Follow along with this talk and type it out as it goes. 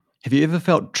Have you ever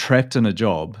felt trapped in a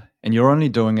job and you're only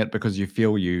doing it because you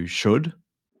feel you should?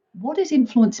 What has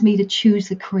influenced me to choose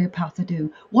the career path I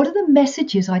do? What are the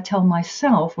messages I tell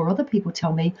myself or other people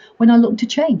tell me when I look to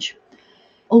change?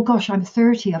 Oh gosh, I'm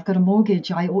 30, I've got a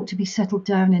mortgage, I ought to be settled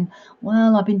down in,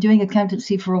 well, I've been doing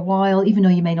accountancy for a while, even though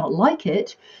you may not like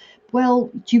it.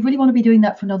 Well, do you really want to be doing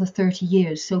that for another 30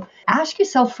 years? So ask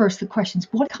yourself first the questions: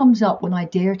 what comes up when I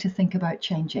dare to think about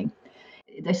changing?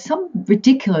 There's some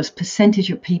ridiculous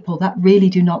percentage of people that really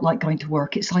do not like going to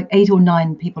work. It's like 8 or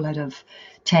 9 people out of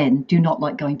 10 do not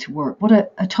like going to work. What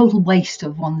a total waste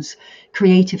of one's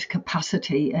creative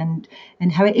capacity and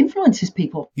how it influences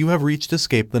people. You have reached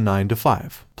Escape the 9 to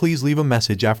 5. Please leave a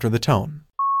message after the tone.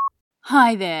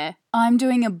 Hi there. I'm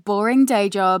doing a boring day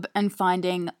job and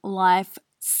finding life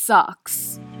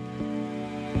sucks.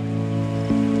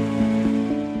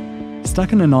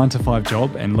 Stuck in a 9 to 5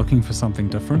 job and looking for something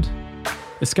different?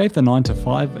 Escape the 9 to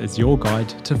 5 is your guide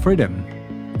to freedom.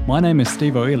 My name is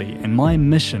Steve O'Ely and my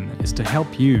mission is to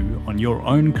help you on your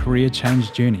own career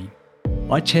change journey.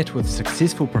 I chat with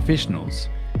successful professionals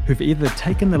who've either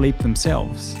taken the leap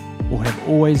themselves or have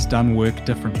always done work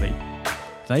differently.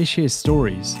 They share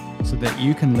stories so that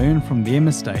you can learn from their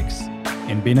mistakes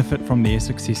and benefit from their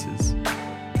successes.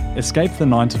 Escape the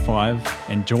 9 to 5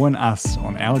 and join us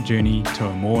on our journey to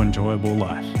a more enjoyable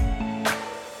life.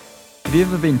 Have you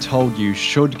ever been told you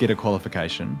should get a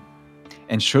qualification,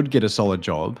 and should get a solid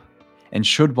job, and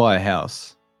should buy a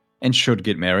house, and should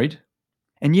get married?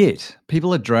 And yet,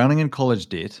 people are drowning in college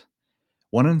debt.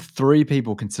 1 in 3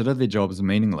 people consider their jobs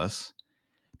meaningless.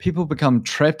 People become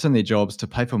trapped in their jobs to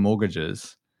pay for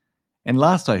mortgages. And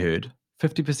last I heard,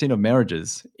 50% of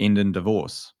marriages end in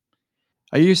divorce.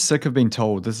 Are you sick of being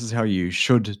told this is how you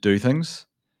should do things?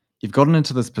 You've gotten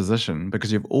into this position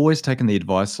because you've always taken the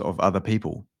advice of other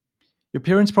people. Your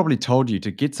parents probably told you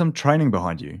to get some training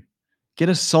behind you, get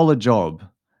a solid job,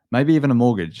 maybe even a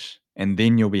mortgage, and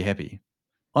then you'll be happy.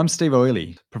 I'm Steve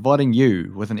O'Ely, providing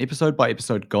you with an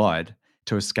episode-by-episode guide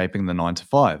to escaping the 9 to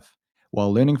 5,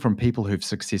 while learning from people who've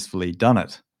successfully done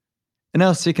it. In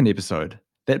our second episode,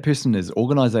 that person is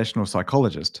Organisational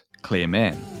Psychologist Clare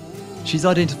Mann. She's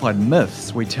identified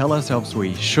myths we tell ourselves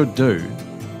we should do,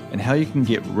 and how you can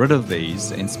get rid of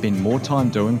these and spend more time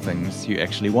doing things you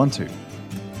actually want to.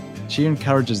 She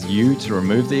encourages you to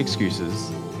remove the excuses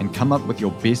and come up with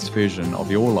your best version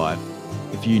of your life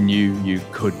if you knew you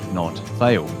could not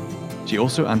fail. She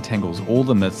also untangles all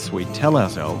the myths we tell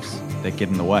ourselves that get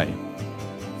in the way.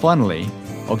 Finally,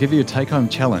 I'll give you a take-home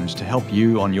challenge to help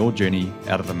you on your journey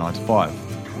out of the 9 to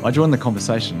 5. I joined the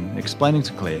conversation explaining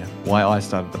to Clare why I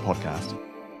started the podcast.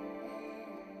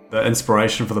 The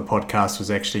inspiration for the podcast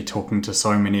was actually talking to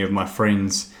so many of my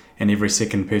friends, and every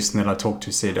second person that I talked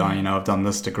to said, I've done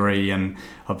this degree and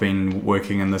I've been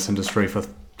working in this industry for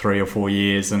 3 or 4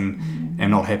 years and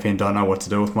not happy and don't know what to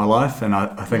do with my life. And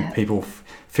I think people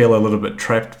feel a little bit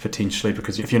trapped potentially,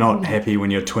 because if you're not happy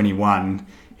when you're 21,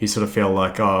 you sort of feel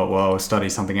like, I'll study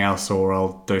something else or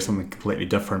I'll do something completely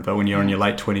different. But when you're in your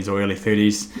late 20s or early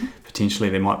 30s,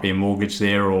 potentially there might be a mortgage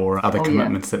there or other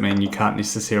commitments that mean you can't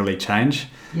necessarily change.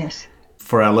 Yes.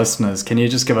 For our listeners, can you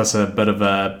just give us a bit of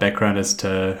a background as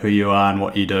to who you are and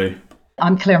what you do?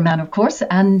 I'm Clare Mann, of course,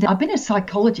 and I've been a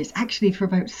psychologist actually for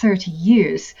about 30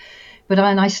 years. But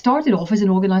I started off as an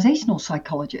organisational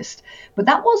psychologist. But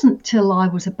that wasn't till I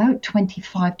was about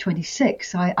 25,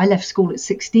 26. I left school at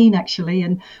 16, actually,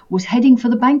 and was heading for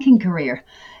the banking career.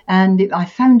 And I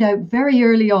found out very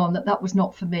early on that was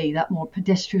not for me, that more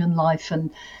pedestrian life.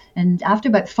 And after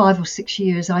about 5 or 6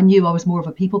 years, I knew I was more of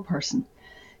a people person.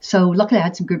 So luckily I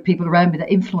had some good people around me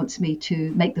that influenced me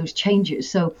to make those changes.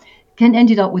 So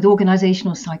ended up with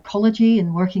organisational psychology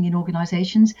and working in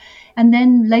organisations, and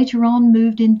then later on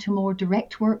moved into more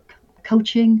direct work,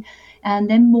 coaching, and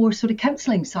then more sort of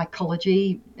counselling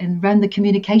psychology and around the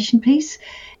communication piece.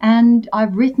 And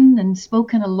I've written and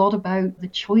spoken a lot about the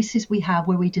choices we have,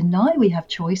 where we deny we have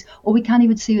choice or we can't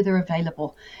even see whether they're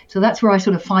available. So that's where I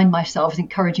sort of find myself,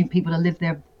 encouraging people to live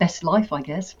their best life, I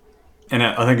guess. And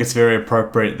I think it's very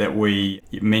appropriate that we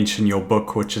mention your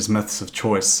book, which is Myths of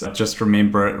Choice. I just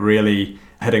remember it really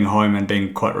hitting home and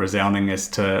being quite resounding as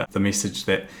to the message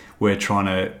that we're trying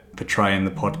to portray in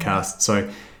the podcast. So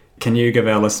can you give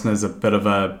our listeners a bit of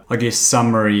a,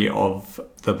 summary of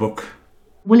the book?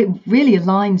 Well, it really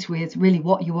aligns with really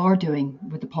what you are doing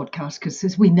with the podcast, because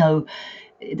as we know,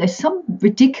 there's some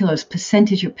ridiculous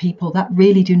percentage of people that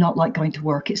really do not like going to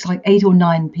work. It's like 8 or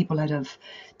 9 people out of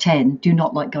 10 do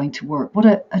not like going to work. What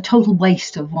a total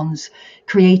waste of one's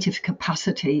creative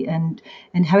capacity and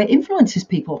how it influences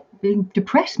people, being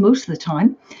depressed most of the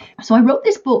time. So I wrote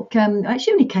this book,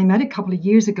 actually only came out a couple of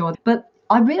years ago, but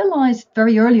I realized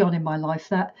very early on in my life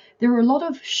that there are a lot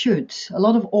of shoulds, a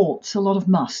lot of oughts, a lot of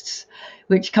musts,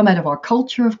 which come out of our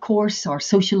culture, of course, our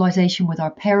socialization with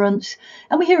our parents,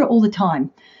 and we hear it all the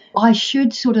time. I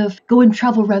should sort of go and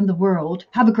travel around the world,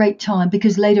 have a great time,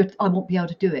 because later I won't be able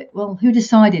to do it. Well, who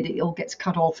decided it all gets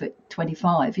cut off at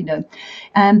 25,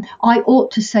 And I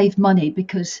ought to save money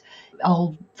because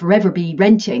I'll forever be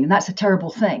renting, and that's a terrible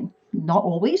thing. Not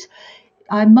always.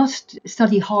 I must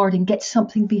study hard and get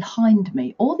something behind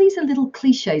me. All these are little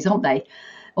cliches, aren't they?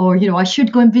 Or, I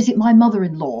should go and visit my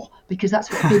mother-in-law because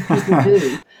that's what good people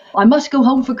do. I must go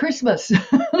home for Christmas.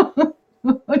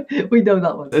 We know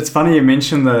that one. It's funny you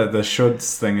mentioned the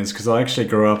shoulds thing, is because I actually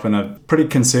grew up in a pretty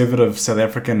conservative South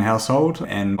African household,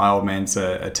 and my old man's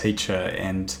a teacher,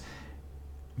 and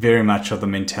very much of the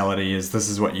mentality is this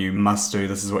is what you must do,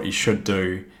 this is what you should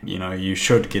do. You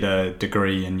should get a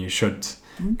degree, and you should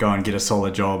go and get a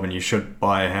solid job, and you should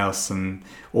buy a house and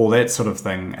all that sort of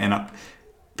thing. And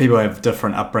people have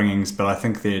different upbringings, but I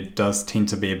think there does tend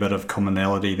to be a bit of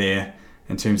commonality there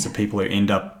in terms of people who end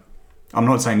up, I'm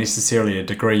not saying necessarily a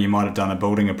degree, you might have done a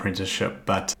building apprenticeship,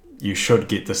 but you should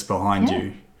get this behind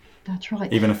you. That's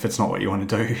right. Even if it's not what you want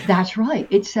to do. That's right.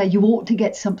 It's you ought to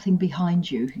get something behind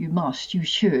you. You must, you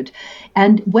should.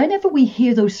 And whenever we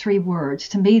hear those three words,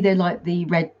 to me, they're like the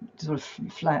red sort of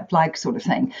flag sort of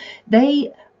thing.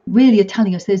 They really are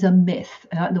telling us there's a myth.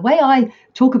 The way I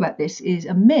talk about this is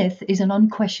a myth is an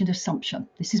unquestioned assumption.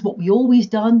 This is what we always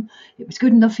done. It was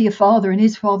good enough for your father and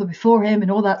his father before him and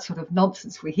all that sort of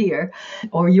nonsense we hear.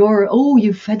 Or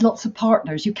you've had lots of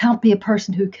partners. You can't be a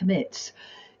person who commits.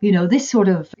 This sort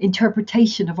of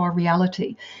interpretation of our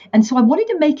reality. And so I wanted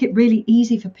to make it really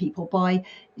easy for people by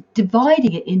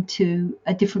dividing it into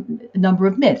a different number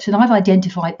of myths. And I've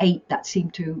identified 8 that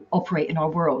seem to operate in our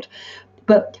world.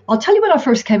 But I'll tell you when I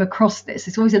first came across this.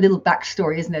 It's always a little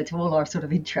backstory, isn't it, to all our sort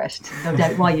of interests, no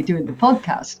doubt why you're doing the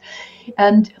podcast.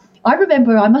 And I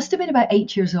remember I must have been about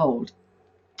 8 years old.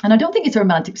 And I don't think it's a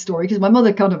romantic story because my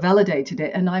mother kind of validated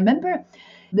it. And I remember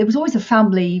there was always a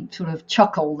family sort of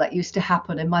chuckle that used to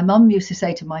happen. And my mum used to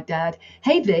say to my dad,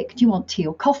 "Hey, Vic, do you want tea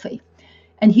or coffee?"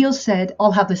 And he said,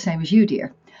 "I'll have the same as you,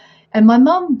 dear." And my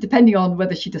mum, depending on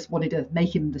whether she just wanted to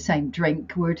make him the same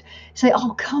drink, would say,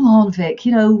 "Oh, come on, Vic,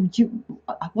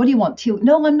 what do you want? Tea?"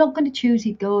 "No, I'm not going to choose."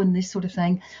 He'd go and this sort of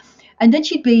thing. And then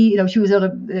she'd be, she was on a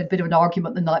bit of an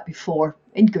argument the night before,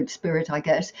 in good spirit, I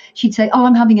guess. She'd say, "Oh,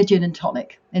 I'm having a gin and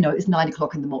tonic." It's 9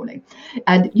 o'clock in the morning.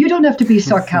 And you don't have to be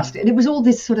sarcastic. And it was all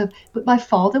this sort of, but my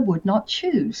father would not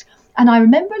choose. And I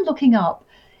remember looking up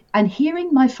and hearing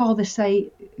my father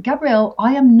say, "Gabrielle,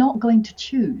 I am not going to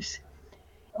choose."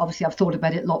 Obviously, I've thought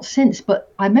about it a lot since,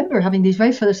 but I remember having these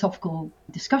very philosophical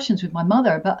discussions with my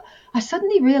mother. But I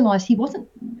suddenly realized he wasn't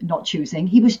not choosing.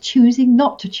 He was choosing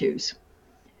not to choose.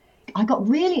 I got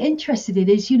really interested in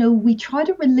is, we try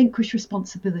to relinquish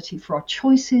responsibility for our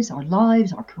choices, our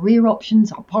lives, our career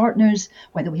options, our partners,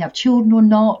 whether we have children or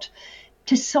not,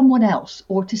 to someone else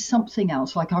or to something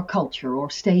else like our culture or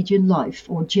stage in life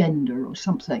or gender or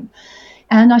something.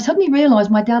 And I suddenly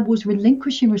realized my dad was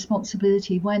relinquishing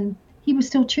responsibility when he was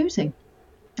still choosing.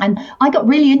 And I got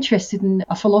really interested in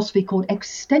a philosophy called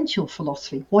existential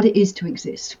philosophy, what it is to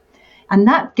exist. And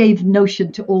that gave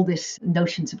notion to all this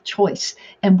notions of choice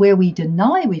and where we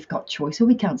deny we've got choice or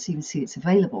we can't even see it's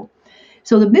available.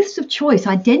 So the myths of choice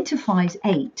identifies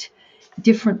 8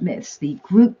 different myths: the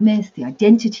group myth, the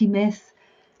identity myth,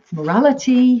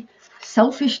 morality,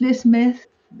 selfishness myth,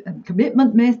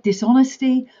 commitment myth,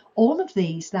 dishonesty, all of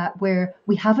these that where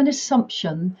we have an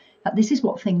assumption that this is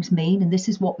what things mean and this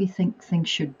is what we think things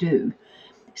should do.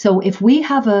 So if we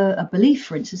have a belief,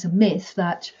 for instance, a myth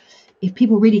that if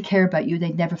people really care about you,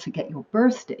 they'd never forget your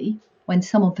birthday. When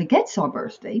someone forgets our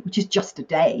birthday, which is just a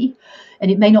day,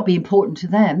 and it may not be important to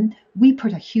them, we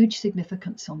put a huge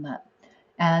significance on that.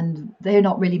 And they're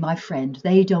not really my friend.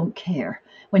 They don't care.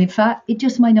 When in fact, it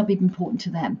just might not be important to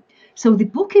them. So the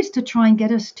book is to try and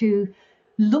get us to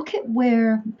look at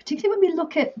where, particularly when we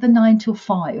look at the 9 to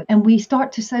 5, and we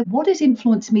start to say, what has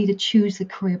influenced me to choose the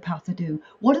career path I do?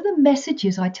 What are the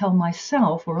messages I tell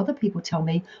myself or other people tell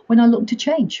me when I look to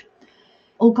change?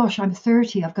 Oh gosh, I'm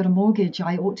 30, I've got a mortgage,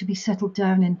 I ought to be settled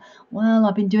down and, well,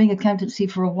 I've been doing accountancy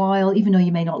for a while, even though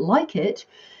you may not like it,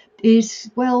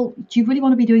 is, well, do you really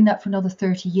want to be doing that for another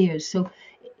 30 years? So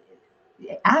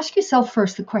ask yourself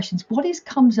first the questions,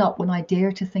 comes up when I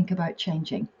dare to think about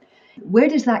changing? Where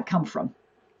does that come from?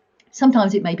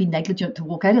 Sometimes it may be negligent to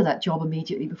walk out of that job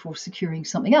immediately before securing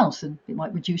something else, and it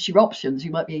might reduce your options.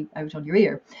 You might be out on your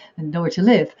ear and nowhere to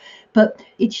live. But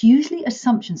it's usually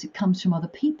assumptions that comes from other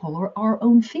people or our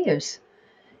own fears.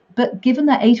 But given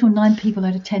that 8 or 9 people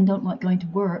out of 10 don't like going to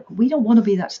work, we don't want to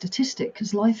be that statistic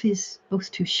because life is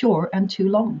both too short and too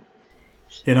long.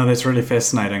 That's really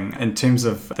fascinating. In terms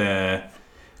of the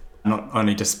not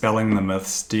only dispelling the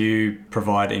myths, do you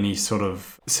provide any sort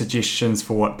of suggestions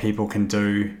for what people can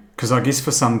do? Because I guess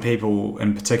for some people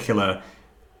in particular,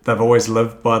 they've always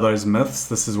lived by those myths.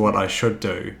 This is what I should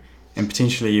do. And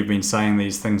potentially you've been saying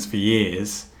these things for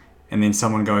years, and then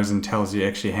someone goes and tells you,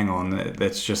 actually, hang on,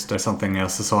 that's just something our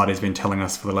society's been telling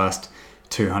us for the last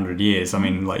 200 years. I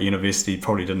mean, like university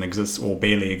probably didn't exist or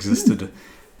barely existed.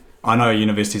 I know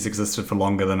universities existed for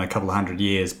longer than a couple of hundred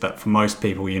years, but for most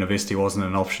people, university wasn't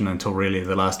an option until really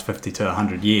the last 50 to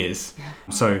 100 years.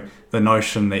 So the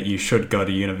notion that you should go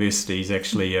to university is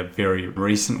actually a very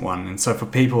recent one. And so for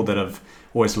people that have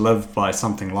always lived by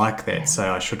something like that, say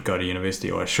I should go to university,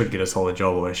 or I should get a solid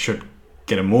job, or I should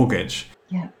get a mortgage,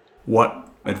 what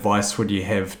advice would you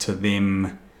have to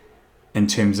them in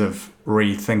terms of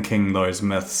rethinking those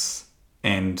myths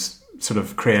and sort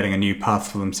of creating a new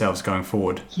path for themselves going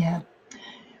forward? Yeah.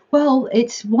 Well,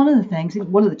 it's one of the things,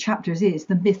 one of the chapters is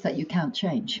the myth that you can't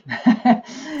change.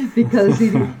 Because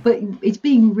but it's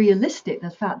being realistic, the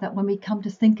fact that when we come to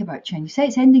think about change, say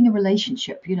it's ending a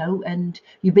relationship, and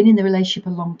you've been in the relationship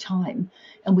a long time,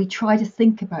 and we try to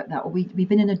think about that, or we've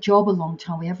been in a job a long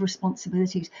time, we have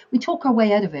responsibilities, we talk our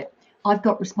way out of it. I've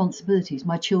got responsibilities,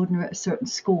 my children are at a certain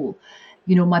school,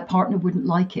 my partner wouldn't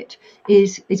like it,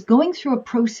 is going through a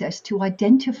process to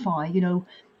identify,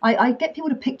 I get people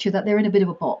to picture that they're in a bit of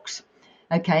a box,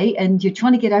 okay, and you're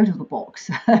trying to get out of the box.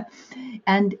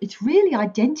 And it's really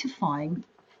identifying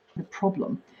the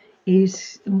problem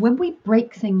is when we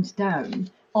break things down,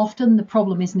 often the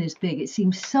problem isn't as big. It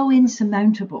seems so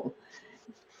insurmountable.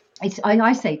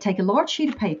 I say take a large sheet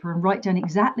of paper and write down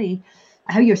exactly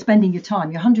how you're spending your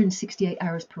time, your 168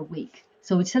 hours per week.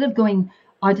 So instead of going,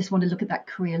 I just want to look at that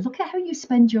career, look at how you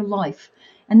spend your life.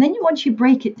 And then once you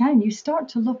break it down, you start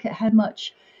to look at how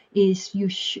much is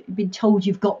been told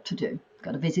you've got to do.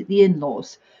 Got to visit the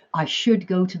in-laws. I should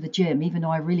go to the gym, even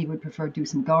though I really would prefer to do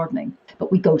some gardening.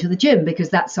 But we go to the gym because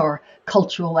that's our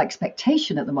cultural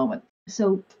expectation at the moment.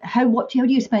 So how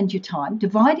do you spend your time?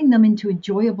 Dividing them into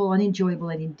enjoyable, unenjoyable,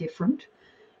 and indifferent,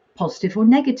 positive or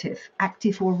negative,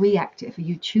 active or reactive. Are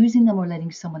you choosing them or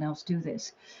letting someone else do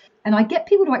this? And I get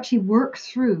people to actually work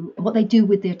through what they do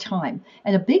with their time.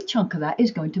 And a big chunk of that is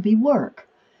going to be work.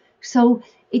 So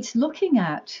it's looking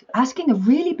at asking a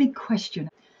really big question.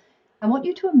 I want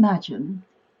you to imagine,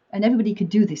 and everybody can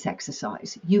do this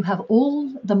exercise, you have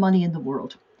all the money in the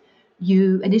world.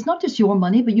 And it's not just your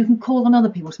money, but you can call on other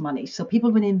people's money. So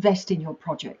people will invest in your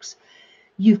projects.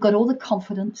 You've got all the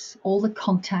confidence, all the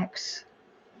contacts,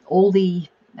 all the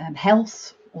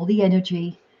health, all the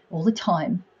energy, all the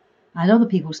time, and other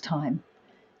people's time.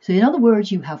 So in other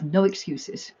words, you have no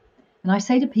excuses. And I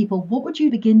say to people, what would you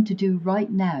begin to do right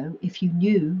now if you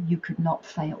knew you could not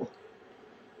fail?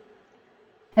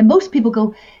 And most people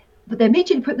go, but they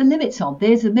immediately put the limits on.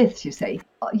 There's the myths, you say.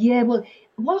 Yeah, well,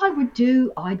 what I would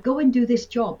do, I'd go and do this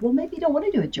job. Well, maybe you don't want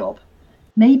to do a job.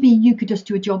 Maybe you could just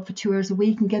do a job for 2 hours a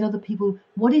week and get other people.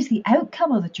 What is the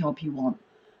outcome of the job you want?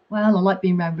 Well, I like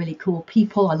being around really cool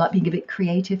people. I like being a bit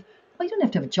creative. Well, you don't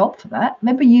have to have a job for that.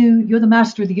 Remember, you're the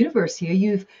master of the universe here.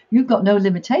 You've got no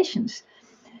limitations.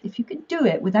 If you can do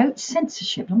it without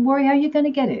censorship, don't worry how you're going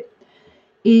to get it.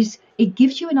 It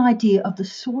gives you an idea of the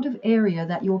sort of area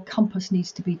that your compass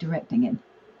needs to be directing in.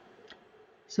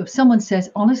 So if someone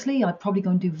says, honestly, I'd probably go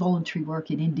and do voluntary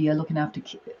work in India looking after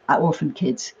orphan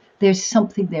kids, there's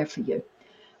something there for you.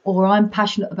 Or I'm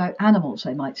passionate about animals,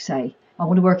 they might say. I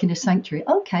want to work in a sanctuary.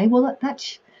 Okay, well,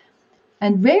 that's...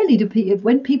 And rarely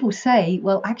when people say,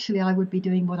 well, actually, I would be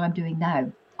doing what I'm doing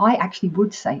now, I actually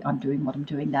would say I'm doing what I'm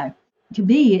doing now. To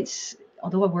me,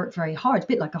 although I work very hard, it's a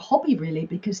bit like a hobby, really,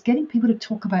 because getting people to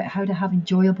talk about how to have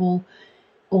enjoyable,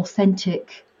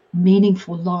 authentic,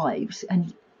 meaningful lives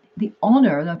and the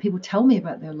honor that people tell me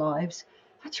about their lives,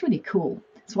 that's really cool.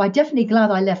 So I'm definitely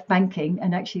glad I left banking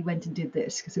and actually went and did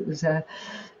this, because it was,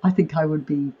 I think I would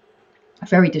be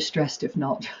very distressed if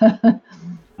not.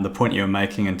 The point you're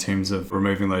making in terms of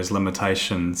removing those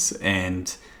limitations,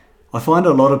 and I find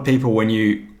a lot of people, when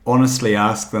you honestly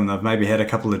ask them, they've maybe had a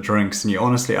couple of drinks, and you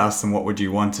honestly ask them what would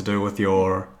you want to do with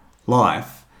your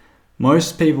life,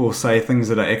 most people say things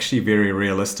that are actually very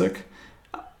realistic.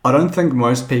 I don't think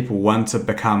most people want to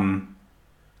become,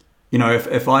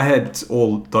 if I had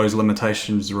all those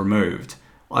limitations removed,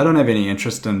 I don't have any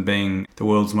interest in being the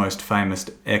world's most famous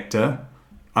actor.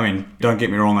 I mean, don't get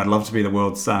me wrong, I'd love to be the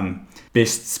world's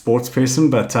best sports person,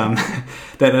 but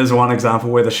that is one example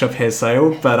where the ship has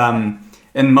sailed. But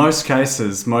in most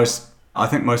cases, most I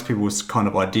think most people's kind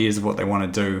of ideas of what they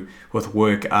want to do with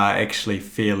work are actually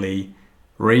fairly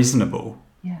reasonable.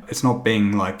 Yeah. It's not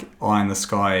being like eye in the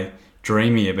sky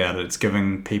dreamy about it. It's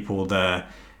giving people the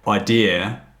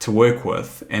idea to work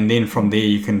with, and then from there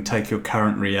you can take your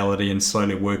current reality and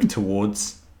slowly work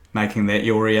towards making that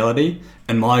your reality.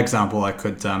 In my example, I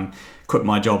could quit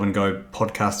my job and go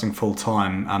podcasting full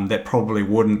time. That probably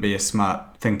wouldn't be a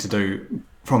smart thing to do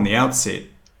from the outset,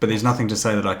 but there's nothing to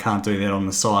say that I can't do that on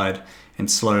the side and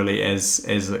slowly as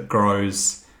it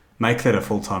grows make that a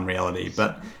full-time reality.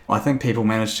 But I think people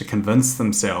manage to convince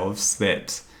themselves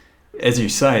that, as you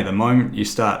say, the moment you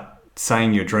start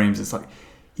saying your dreams, it's like,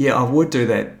 yeah, I would do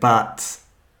that, but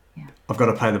I've got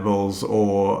to pay the bills,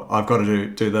 or I've got to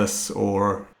do this,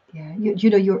 or... Yeah,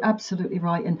 you're absolutely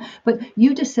right. But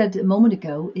you just said a moment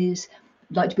ago is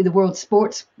like to be the world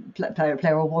sports player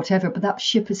or whatever, but that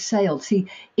ship has sailed. See,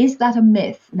 is that a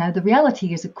myth? Now, the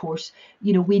reality is, of course,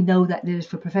 we know that there's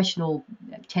for professional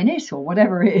tennis or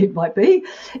whatever it might be,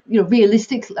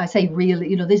 realistic, I say real,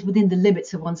 there's within the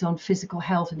limits of one's own physical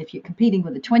health. And if you're competing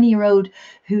with a 20-year-old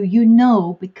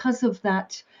who, because of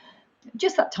that,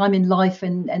 just that time in life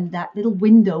and that little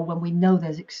window when we know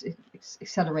there's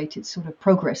accelerated sort of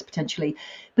progress potentially.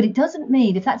 But it doesn't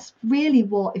mean if that's really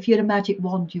if you had a magic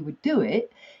wand, you would do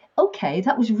it. Okay,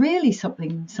 that was really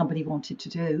something somebody wanted to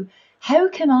do. How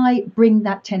can I bring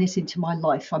that tennis into my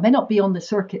life? I may not be on the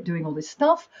circuit doing all this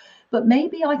stuff, but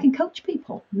maybe I can coach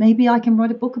people. Maybe I can write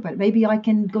a book about it. Maybe I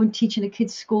can go and teach in a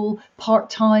kids' school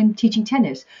part-time teaching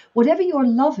tennis. Whatever your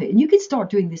love is, and you can start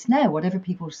doing this now, whatever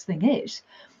people's thing is.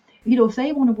 If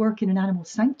they want to work in an animal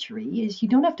sanctuary, you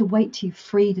don't have to wait till you're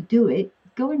free to do it.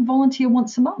 Go and volunteer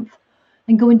once a month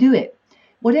and go and do it.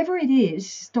 Whatever it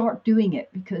is, start doing it,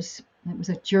 because it was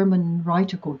a German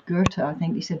writer called Goethe, I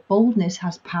think, he said, boldness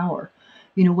has power.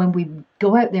 When we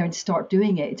go out there and start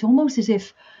doing it, it's almost as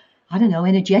if, I don't know,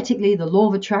 energetically, the law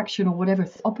of attraction or whatever,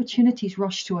 opportunities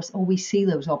rush to us, or we see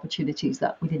those opportunities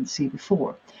that we didn't see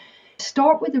before.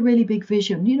 Start with a really big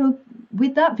vision.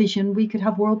 With that vision, we could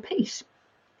have world peace.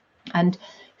 And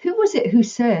who was it who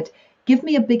said, give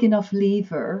me a big enough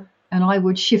lever and I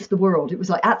would shift the world? It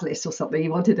was like Atlas or something. He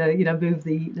wanted to, move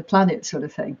the planet sort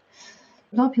of thing.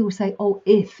 A lot of people say, oh,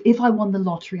 if I won the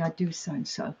lottery, I'd do so and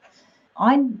so.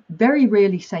 I very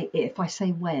rarely say if, I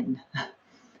say when.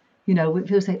 When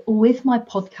people say, oh, if my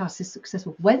podcast is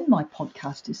successful, when my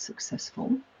podcast is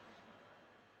successful,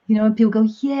 and people go,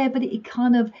 yeah, but it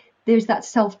kind of, there's that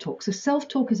self-talk. So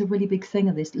self-talk is a really big thing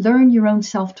of this. Learn your own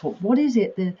self-talk. What is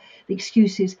it? The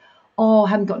excuse is, oh, I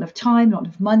haven't got enough time, not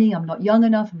enough money, I'm not young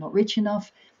enough, I'm not rich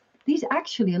enough. These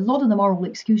actually, a lot of them are all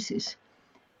excuses.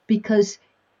 Because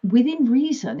within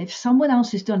reason, if someone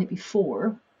else has done it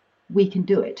before, we can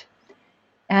do it.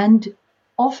 And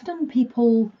often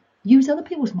people use other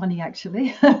people's money,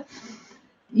 actually.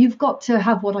 You've got to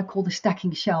have what I call the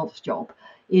stacking shelves job,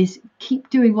 is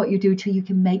keep doing what you do till you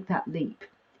can make that leap.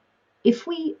 If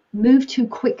we move too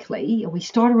quickly, or we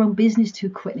start our own business too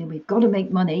quickly, and we've got to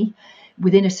make money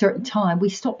within a certain time, we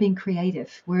stop being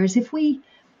creative. Whereas if we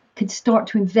could start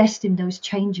to invest in those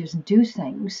changes and do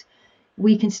things,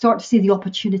 we can start to see the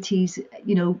opportunities,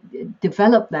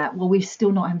 develop that while we're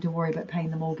still not having to worry about paying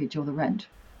the mortgage or the rent.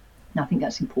 And I think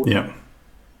that's important. Yeah.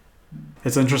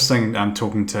 It's interesting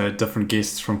talking to different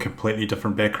guests from completely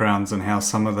different backgrounds and how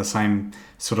some of the same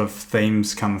sort of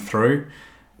themes come through.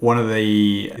 One of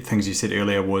the things you said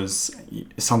earlier was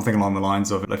something along the lines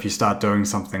of, if you start doing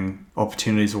something,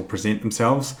 opportunities will present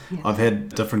themselves. Yes. I've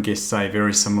had different guests say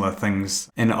very similar things.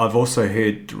 And I've also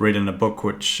read in a book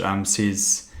which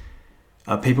says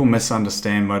people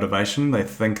misunderstand motivation. They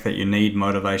think that you need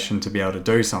motivation to be able to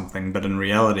do something. But in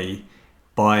reality,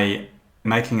 by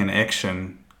making an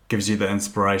action gives you the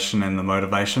inspiration and the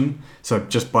motivation. So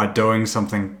just by doing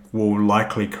something will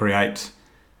likely create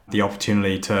the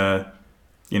opportunity to...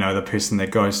 the person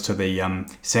that goes to the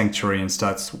sanctuary and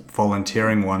starts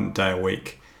volunteering one day a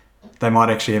week, they might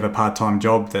actually have a part-time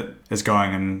job that is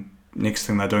going, and next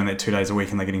thing they're doing that 2 days a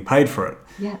week and they're getting paid for it.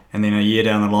 Yeah. And then a year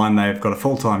down the line, they've got a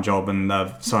full-time job and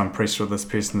they're so impressed with this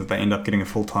person that they end up getting a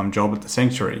full-time job at the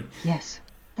sanctuary. Yes,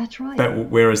 that's right. But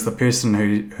whereas the person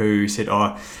who said,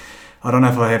 oh, I don't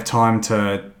know if I have time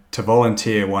to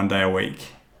volunteer one day a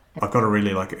week, I've got to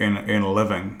really earn a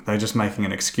living, they're just making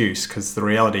an excuse, because the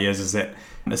reality is that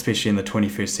especially in the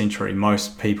 21st century,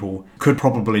 most people could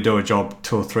probably do a job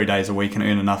 2 or 3 days a week and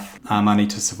earn enough money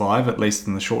to survive, at least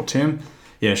in the short term.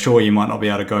 Yeah, sure, you might not be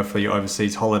able to go for your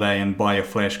overseas holiday and buy your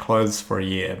flash clothes for a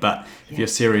year, but if you're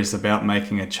serious about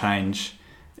making a change,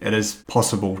 it is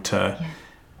possible to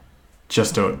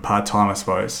just do it part-time, I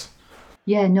suppose.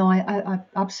 Yeah, no, I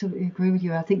absolutely agree with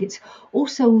you. I think it's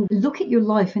also look at your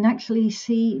life and actually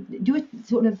do a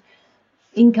sort of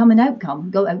income and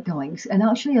outgoings. And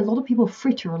actually, a lot of people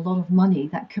fritter a lot of money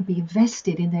that could be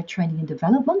invested in their training and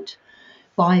development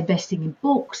by investing in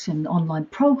books and online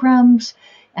programs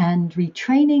and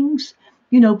retrainings,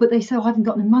 but they say, oh, I haven't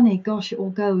got any money. Gosh, it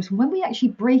all goes. And when we actually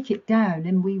break it down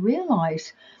and we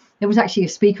realize, there was actually a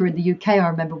speaker in the UK I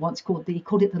remember once he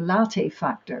called it the latte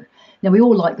factor. Now, we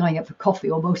all like going out for coffee,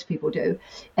 or most people do.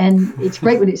 And it's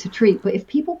great when it's a treat. But if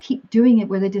people keep doing it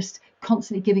where they're just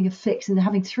constantly giving a fix and they're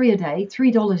having three a day,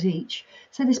 $3 each,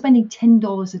 so they're spending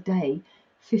 $10 a day,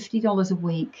 $50 a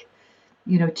week,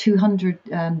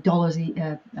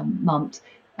 $200 a month,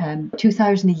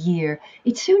 2,000 a year,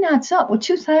 it soon adds up. Well,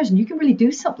 2,000, you can really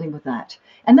do something with that.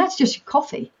 And that's just your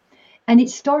coffee. And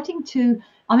it's starting to,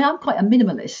 I'm quite a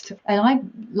minimalist and I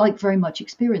like very much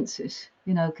experiences,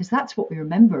 because that's what we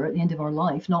remember at the end of our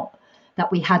life, not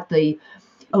that we had the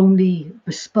only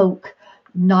bespoke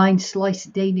 9-slice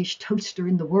Danish toaster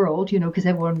in the world, because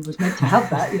everyone was meant to have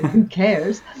that, who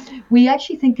cares? We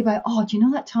actually think about, oh, do you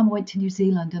know that time I went to New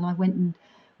Zealand and I went and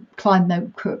climbed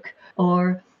Mount Cook?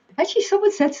 Or actually,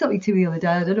 someone said something to me the other day.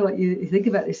 I don't know what you think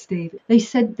about this, Steve. They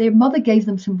said their mother gave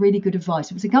them some really good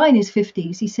advice. It was a guy in his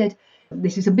 50s. He said,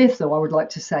 this is a myth, though, I would like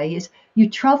to say, is you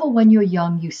travel when you're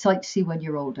young, you sightsee when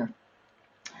you're older.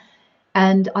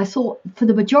 And I thought for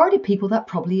the majority of people, that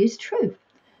probably is true,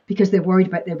 because they're worried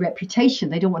about their reputation.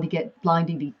 They don't want to get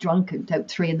blindingly drunk and out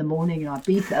 3 a.m. in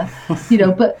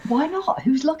Ibiza, but why not?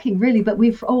 Who's looking really? But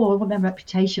I want my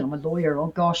reputation. I'm a lawyer. Oh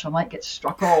gosh, I might get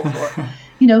struck off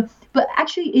but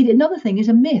actually another thing is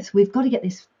a myth. We've got to get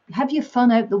this, have your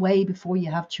fun out the way before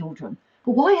you have children.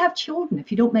 But why have children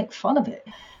if you don't make fun of it?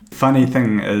 Funny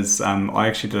thing is, I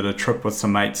actually did a trip with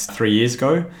some mates 3 years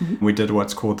ago. Mm-hmm. We did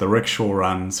what's called the rickshaw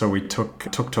run. So we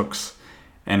took tuk-tuks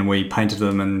and we painted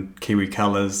them in Kiwi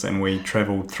colours and we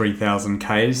travelled 3,000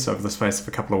 Ks over the space of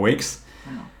a couple of weeks.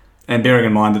 Wow. And bearing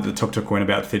in mind that the tuk-tuk went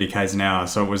about 30 Ks an hour,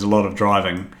 so it was a lot of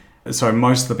driving. So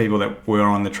most of the people that were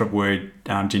on the trip were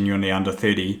genuinely under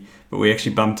 30, but we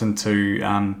actually bumped into...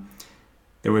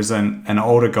 there was an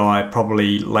older guy,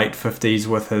 probably late 50s,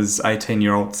 with his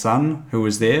 18-year-old son who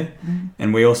was there. Mm.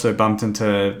 And we also bumped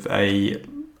into a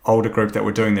older group that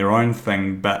were doing their own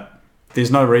thing, but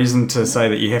there's no reason to say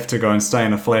that you have to go and stay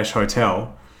in a flash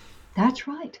hotel. That's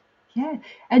right. Yeah.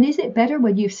 And is it better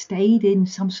when you've stayed in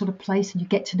some sort of place and you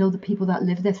get to know the people that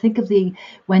live there? Think of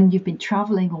when you've been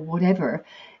traveling or whatever,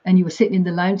 and you were sitting in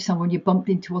the lounge somewhere and you bumped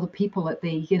into other people at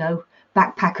the,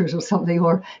 backpackers or something,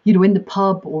 or, in the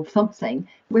pub or something.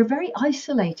 We're very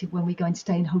isolated when we go and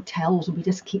stay in hotels and we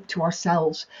just keep to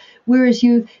ourselves. Whereas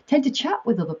you tend to chat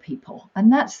with other people. And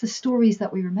that's the stories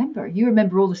that we remember. You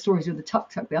remember all the stories of the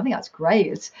tuk-tuk. I think that's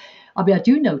great. I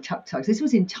do know tuk-tuks. This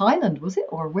was in Thailand, was it?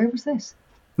 Or where was this?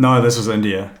 No, this was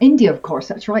India. India, of course.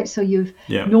 That's right. So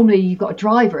normally you've got a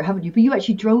driver, haven't you? But you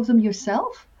actually drove them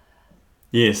yourself?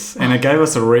 Yes, and it gave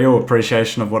us a real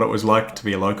appreciation of what it was like to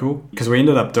be a local, because we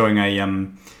ended up doing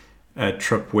a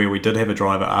trip where we did have a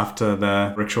driver after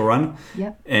the rickshaw run.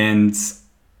 Yep. And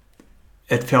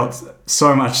it felt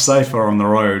so much safer on the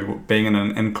road being in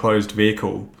an enclosed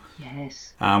vehicle.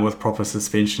 Yes. With proper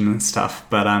suspension and stuff.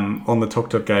 But on the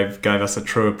tuk-tuk gave us a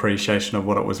true appreciation of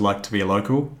what it was like to be a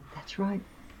local. That's right.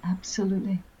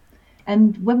 Absolutely.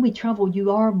 And when we travel,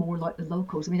 you are more like the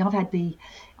locals. I mean,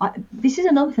 this is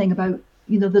another thing about,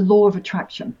 the law of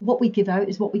attraction. What we give out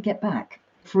is what we get back.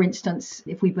 For instance,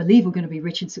 if we believe we're going to be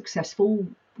rich and successful,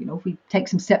 if we take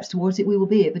some steps towards it, we will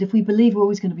be it. But if we believe we're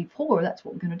always going to be poor, that's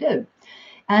what we're going to do.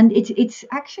 And it's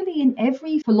actually in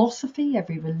every philosophy,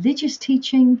 every religious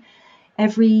teaching,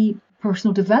 every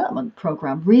personal development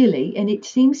program, really. And it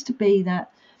seems to be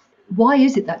that, why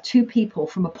is it that two people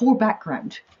from a poor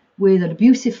background with an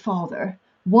abusive father,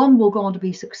 one will go on to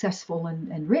be successful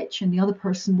and rich, and the other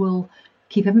person will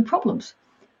keep having problems?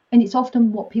 And it's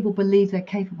often what people believe they're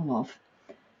capable of.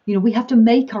 We have to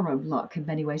make our own luck in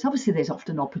many ways. Obviously, there's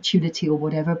often opportunity or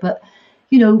whatever, but,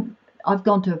 I've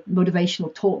gone to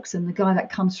motivational talks, and the guy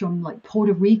that comes from like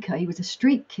Puerto Rico, he was a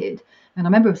street kid. And I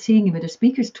remember seeing him at a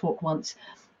speaker's talk once.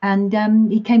 And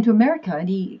he came to America, and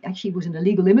he actually was an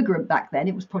illegal immigrant back then.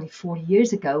 It was probably 40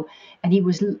 years ago. And he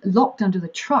was locked under the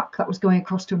truck that was going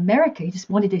across to America. He just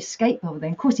wanted to escape over there.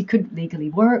 Of course, he couldn't legally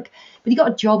work, but he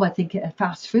got a job, I think, at a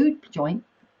fast food joint,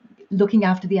 looking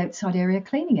after the outside area,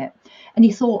 cleaning it. And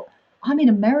he thought, I'm in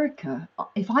America.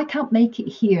 If I can't make it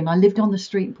here, and I lived on the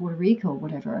street in Puerto Rico or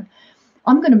whatever,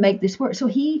 I'm going to make this work. So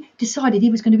he decided he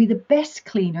was going to be the best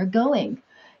cleaner going.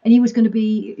 And he was going to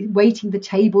be waiting the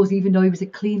tables, even though he was a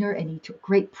cleaner, and he took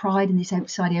great pride in this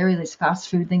outside area, this fast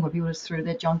food thing where people just threw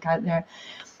their junk out there.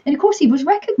 And of course, he was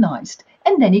recognized.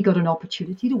 And then he got an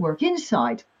opportunity to work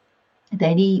inside.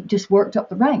 Then he just worked up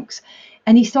the ranks.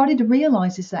 And he started to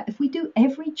realize is that if we do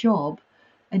every job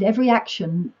and every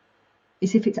action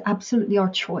as if it's absolutely our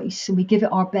choice and we give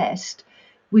it our best,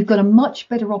 we've got a much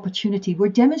better opportunity. We're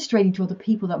demonstrating to other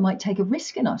people that might take a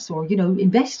risk in us or,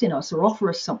 invest in us or offer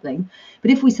us something.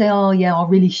 But if we say, oh, yeah, I'll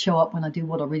really show up when I do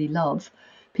what I really love,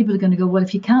 people are going to go, well,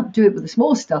 if you can't do it with the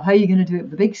small stuff, how are you going to do it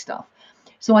with the big stuff?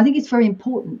 So I think it's very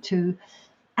important to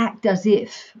act as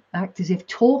if,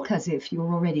 talk as if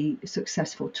you're already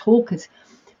successful,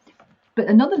 But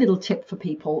another little tip for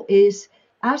people is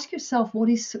ask yourself, what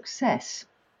is success?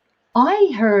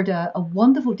 I heard a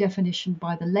wonderful definition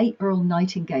by the late Earl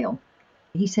Nightingale.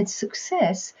 He said,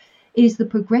 success is the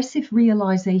progressive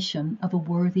realization of a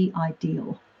worthy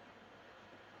ideal.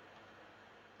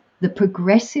 The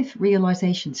progressive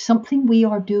realization, something we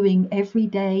are doing every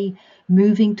day,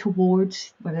 moving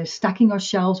towards, whether stacking our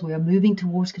shelves, we are moving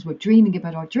towards because we're dreaming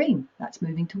about our dream. That's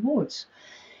moving towards.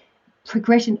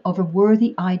 Progression of a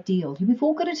worthy ideal. We've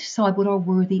all got to decide what our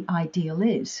worthy ideal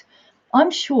is. I'm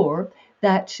sure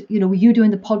that, you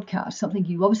doing the podcast, something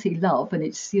you obviously love, and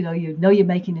it's, you're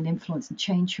making an influence and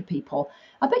change for people.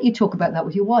 I bet you talk about that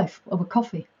with your wife over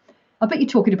coffee. I bet you're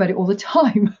talking about it all the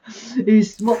time.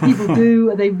 Is what people do,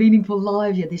 are they meaningful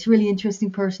lives? You're this really interesting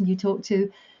person you talk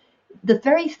to. The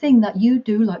very thing that you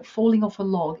do, like falling off a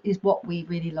log, is what we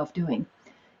really love doing.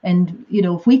 And,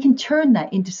 if we can turn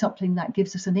that into something that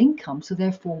gives us an income, so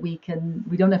therefore we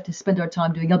don't have to spend our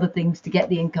time doing other things to get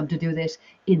the income to do this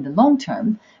in the long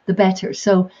term, the better.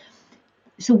 So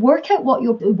work out what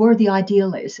your worthy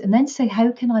ideal is and then say,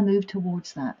 how can I move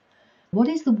towards that? What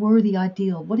is the worthy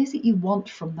ideal? What is it you want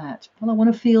from that? Well, I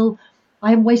want to feel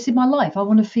I haven't wasted my life. I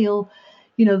want to feel,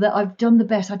 that I've done the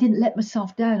best. I didn't let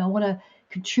myself down. I want to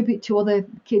contribute to other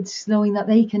kids knowing that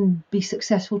they can be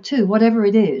successful too, whatever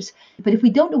it is. But if we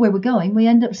don't know where we're going, we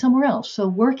end up somewhere else. So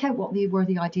work out what the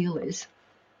worthy ideal is.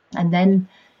 And then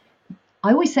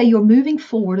I always say you're moving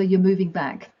forward or you're moving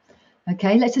back.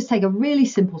 Okay, let's just take a really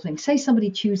simple thing. Say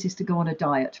somebody chooses to go on a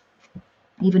diet.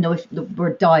 Even though if the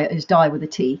word diet is die with a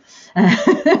T,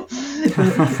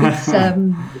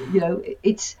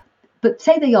 but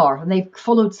say they are and they've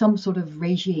followed some sort of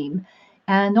regime,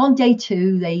 and on day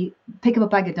 2 they pick up a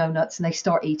bag of donuts and they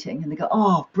start eating and they go,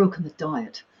 oh, I've broken the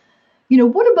diet.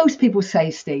 What do most people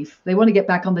say, Steve? They want to get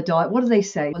back on the diet. What do they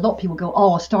say? A lot of people go,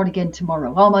 oh, I'll start again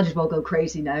tomorrow. I might as well go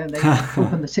crazy now. And they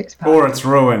open the 6-pack. Or it's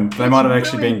ruined. They might have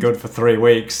actually been good for 3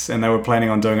 weeks and they were planning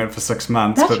on doing it for 6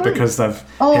 months. That's but right. Because they've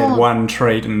had one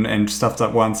treat and stuffed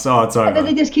up once, it's over. And then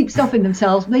they just keep stuffing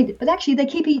themselves. But actually, they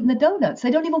keep eating the donuts.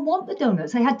 They don't even want the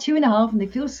donuts. They had 2.5 and they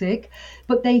feel sick.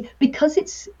 But because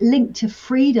it's linked to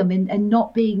freedom and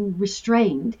not being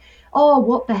restrained,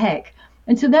 what the heck?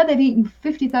 And so now they've eaten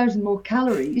 50,000 more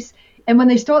calories. And when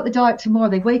they start the diet tomorrow,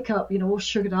 they wake up, all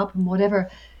sugared up and whatever.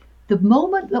 The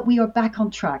moment that we are back on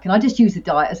track, and I just use the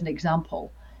diet as an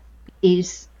example,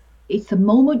 it's the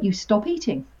moment you stop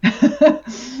eating.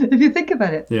 If you think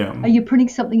about it. Yeah. Are you putting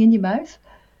something in your mouth?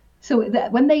 So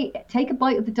that when they take a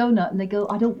bite of the donut and they go,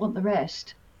 I don't want the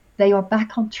rest, they are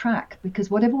back on track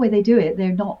because whatever way they do it,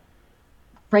 they're not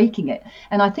breaking it.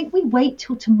 And I think we wait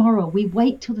till tomorrow, we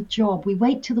wait till the job, we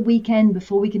wait till the weekend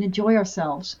before we can enjoy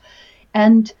ourselves.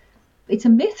 And it's a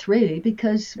myth really,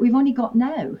 because we've only got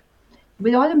now.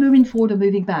 We're either moving forward or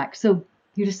moving back. So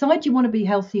you decide you want to be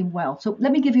healthy and well. So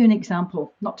let me give you an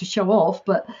example, not to show off,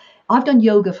 but I've done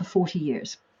yoga for 40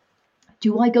 years.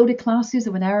 Do I go to classes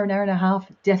of an hour and a half?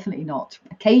 Definitely not.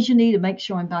 Occasionally to make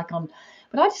sure I'm back on.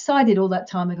 But I decided all that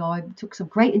time ago, I took some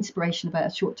great inspiration about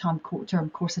a short-term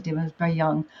course I did when I was very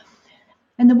young.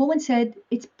 And the woman said,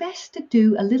 it's best to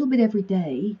do a little bit every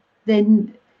day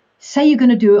than say you're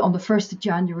going to do it on the 1st of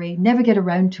January, never get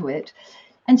around to it.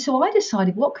 And so I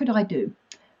decided, what could I do?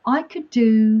 I could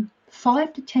do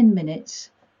 5 to 10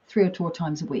 minutes 3 or 4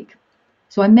 times a week.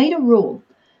 So I made a rule.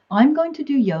 I'm going to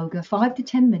do yoga 5 to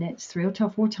 10 minutes 3 or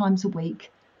 4 times a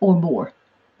week or more.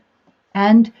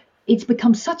 And it's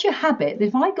become such a habit that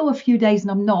if I go a few days and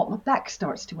I'm not, my back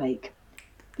starts to ache.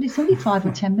 But it's only 5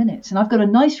 or 10 minutes. And I've got a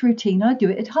nice routine. I do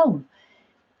it at home.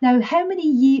 Now, how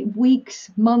many weeks,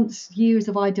 months, years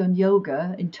have I done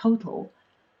yoga in total?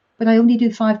 But I only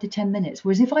do 5 to 10 minutes.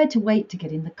 Whereas if I had to wait to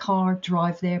get in the car,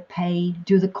 drive there, pay,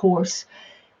 do the course,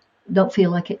 don't feel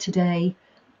like it today.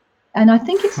 And I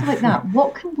think it's like that.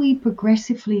 What can we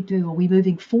progressively do? Are we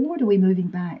moving forward or are we moving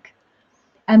back?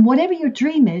 And whatever your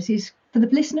dream is For the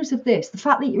listeners of this, the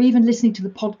fact that you're even listening to the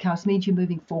podcast means you're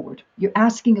moving forward. You're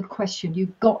asking a question.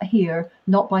 You got here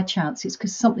not by chance. It's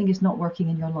because something is not working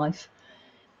in your life.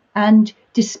 And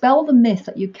dispel the myth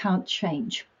that you can't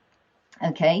change.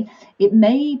 Okay, it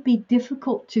may be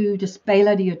difficult to just bail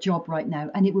out of your job right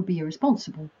now, and it would be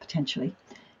irresponsible potentially,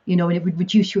 and it would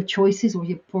reduce your choices, or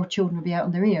your poor children would be out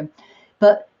on their ear.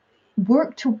 But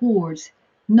work towards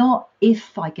not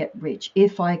if I get rich,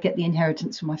 if I get the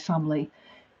inheritance from my family.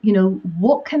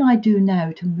 What can I do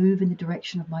now to move in the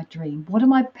direction of my dream? What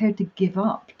am I prepared to give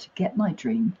up to get my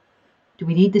dream? Do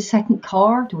we need the second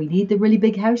car? Do we need the really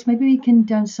big house? Maybe we can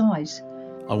downsize.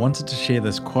 I wanted to share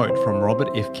this quote from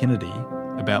Robert F. Kennedy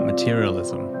about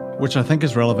materialism, which I think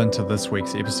is relevant to this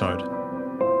week's episode.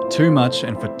 Too much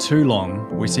and for too long,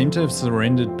 we seem to have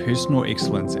surrendered personal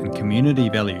excellence and community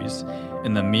values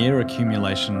in the mere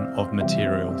accumulation of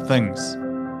material things.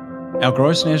 Our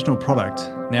gross national product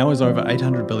now is over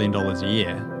 $800 billion a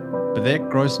year, but that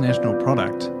gross national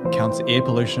product counts air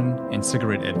pollution and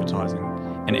cigarette advertising,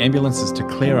 and ambulances to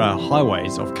clear our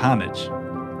highways of carnage.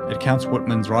 It counts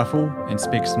Whitman's rifle and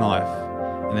Speck's knife,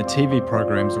 and the TV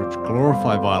programs which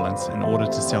glorify violence in order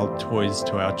to sell toys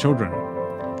to our children.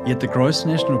 Yet the gross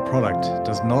national product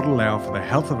does not allow for the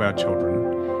health of our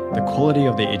children, the quality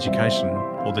of their education,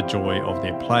 or the joy of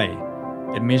their play.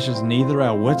 It measures neither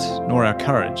our wit nor our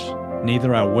courage,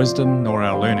 neither our wisdom nor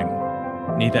our learning,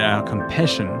 neither our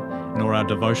compassion nor our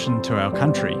devotion to our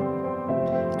country.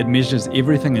 It measures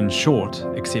everything in short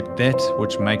except that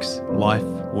which makes life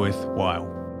worthwhile.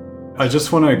 I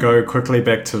just want to go quickly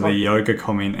back to the yoga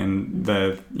comment and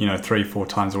the 3-4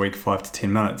 times a week, 5 to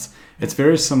 10 minutes. It's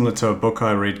very similar to a book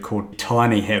I read called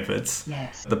Tiny Habits.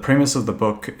 Yes. The premise of the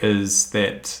book is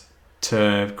that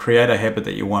to create a habit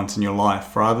that you want in your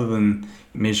life, rather than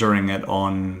measuring it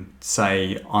on,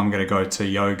 say, I'm going to go to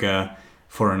yoga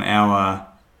for an hour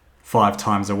 5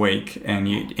 times a week and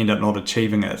you end up not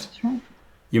achieving it. That's right.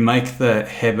 You make the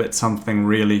habit something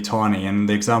really tiny. And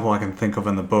the example I can think of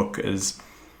in the book is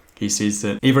he says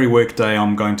that every work day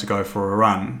I'm going to go for a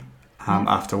run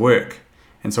after work.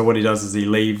 And so what he does is he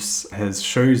leaves his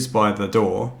shoes by the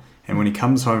door, and when he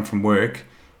comes home from work,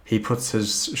 he puts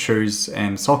his shoes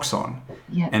and socks on.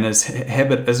 Yeah. And his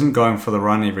habit isn't going for the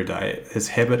run every day. His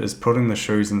habit is putting the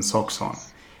shoes and socks on.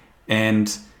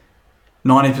 And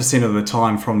 90% of the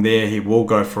time from there, he will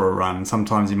go for a run.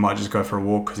 Sometimes he might just go for a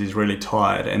walk because he's really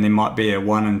tired. And there might be a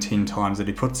 1 in 10 times that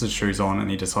he puts his shoes on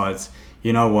and he decides,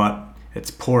 you know what, it's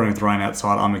pouring with rain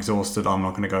outside, I'm exhausted, I'm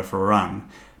not going to go for a run.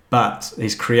 But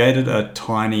he's created a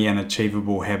tiny and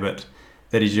achievable habit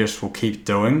that he just will keep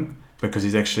doing because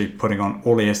he's actually putting on,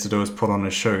 all he has to do is put on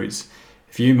his shoes.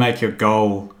 If you make your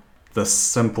goal this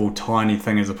simple, tiny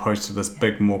thing as opposed to this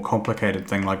big, more complicated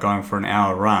thing like going for an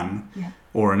hour run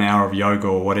or an hour of yoga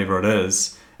or whatever it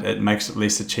is, it makes it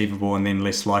less achievable and then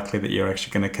less likely that you're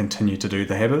actually going to continue to do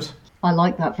the habit. I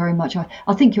like that very much.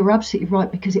 I think you're absolutely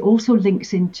right, because it also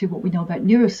links into what we know about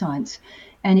neuroscience,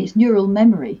 and it's neural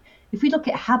memory. If we look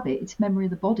at habit, it's memory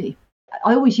of the body.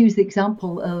 I always use the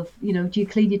example of, do you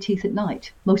clean your teeth at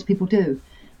night? Most people do.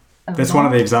 That's one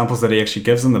of the examples that he actually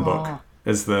gives in the book,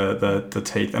 is the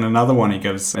teeth. And another one he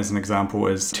gives as an example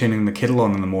is turning the kettle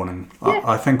on in the morning. Yeah.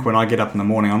 I think when I get up in the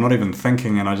morning, I'm not even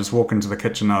thinking, and I just walk into the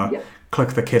kitchen, click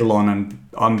the kettle on, and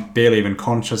I'm barely even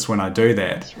conscious when I do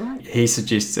that. That's right. He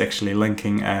suggests actually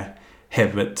linking a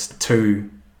habit to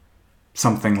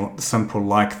something simple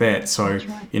like that. So,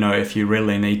 right. If you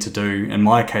really need to do, in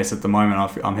my case at the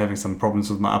moment, I'm having some problems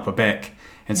with my upper back,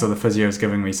 and so the physio is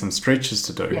giving me some stretches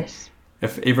to do. Yes.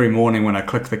 If every morning when I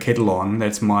click the kettle on,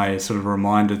 that's my sort of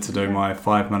reminder to do my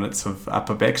 5 minutes of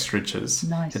upper back stretches.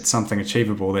 Nice. It's something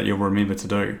achievable that you'll remember to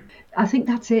do. I think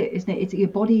that's it, isn't it? It's your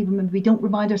body. Remember, we don't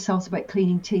remind ourselves about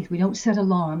cleaning teeth. We don't set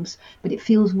alarms, but it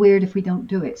feels weird if we don't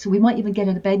do it. So we might even get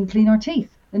out of bed and clean our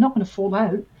teeth. They're not going to fall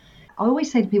out. I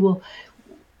always say to people,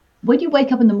 when you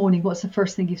wake up in the morning, what's the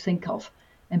first thing you think of?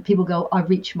 And people go, I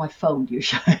reach my phone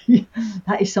usually.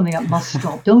 That is something that must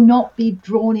stop. Do not be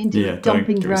drawn into the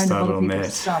dumping ground of other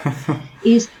people's stuff.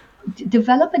 Is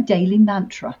develop a daily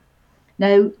mantra.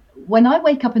 Now, when I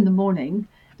wake up in the morning,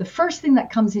 the first thing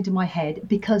that comes into my head,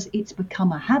 because it's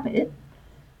become a habit,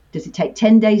 does it take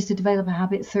 10 days to develop a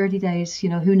habit, 30 days?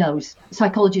 Who knows?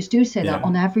 Psychologists do say that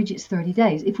on average it's 30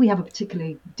 days. If we have a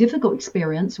particularly difficult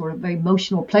experience or a very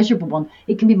emotional, pleasurable one,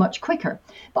 it can be much quicker.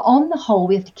 But on the whole,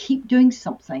 we have to keep doing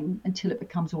something until it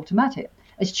becomes automatic.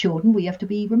 As children, we have to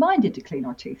be reminded to clean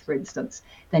our teeth, for instance.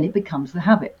 Then it becomes the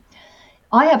habit.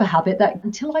 I have a habit that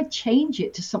until I change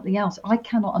it to something else, I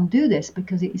cannot undo this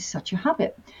because it is such a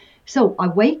habit. So I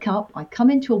wake up, I come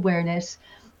into awareness,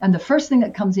 And the first thing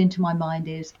that comes into my mind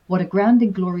is, what a grand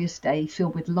and glorious day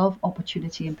filled with love,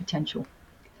 opportunity, and potential.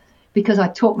 Because I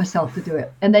taught myself to do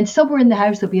it. And then somewhere in the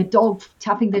house, there'll be a dog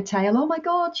tapping their tail. Oh my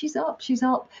God, she's up,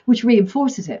 which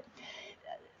reinforces it.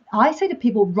 I say to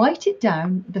people, write it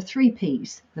down, the 3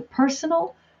 Ps, the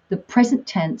personal, the present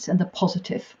tense, and the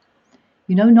positive.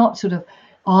 Not sort of,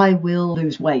 I will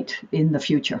lose weight in the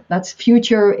future. That's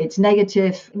future, it's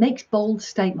negative. Make bold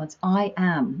statements. I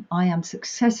am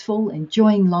successful,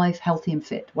 enjoying life, healthy and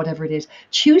fit, whatever it is.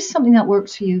 Choose something that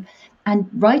works for you and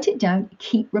write it down.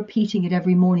 Keep repeating it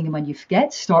every morning. And when you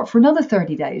forget, start for another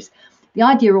 30 days. The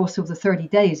idea also of the 30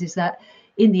 days is that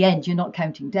in the end, you're not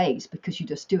counting days because you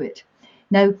just do it.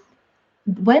 Now,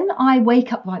 when I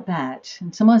wake up like that,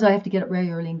 and sometimes I have to get up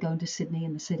very early and go into Sydney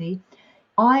in the city,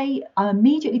 I am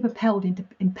immediately propelled into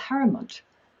empowerment.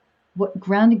 What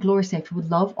grand and glorious day with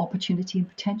love, opportunity, and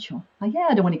potential. I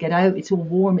don't want to get out. It's all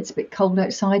warm. It's a bit cold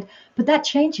outside. But that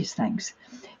changes things.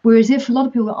 Whereas if a lot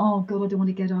of people go, oh, God, I don't want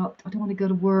to get up. I don't want to go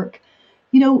to work.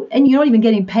 And you're not even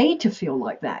getting paid to feel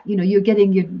like that. You're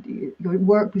getting your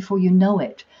work before you know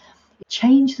it.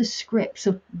 Change the script.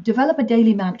 So develop a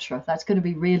daily mantra. That's going to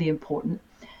be really important.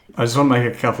 I just want to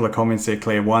make a couple of comments there,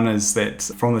 Claire. One is that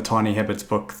from the Tiny Habits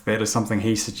book, that is something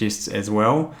he suggests as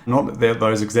well. Not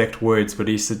those exact words, but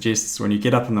he suggests when you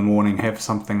get up in the morning, have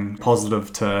something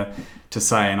positive to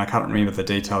say. And I can't remember the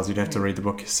details. You'd have to read the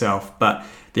book yourself. But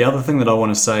the other thing that I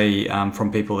want to say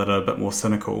from people that are a bit more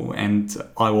cynical, and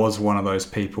I was one of those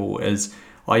people, is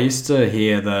I used to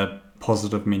hear the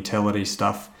positive mentality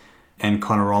stuff and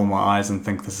kind of roll my eyes and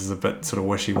think this is a bit sort of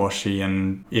wishy-washy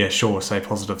and sure, say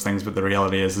positive things, but the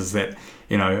reality is that,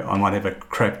 I might have a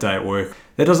crap day at work.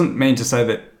 That doesn't mean to say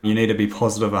that you need to be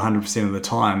positive 100% of the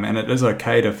time, and it is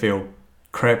okay to feel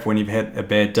crap when you've had a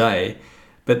bad day,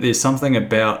 but there's something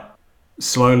about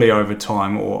slowly over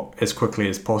time or as quickly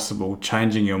as possible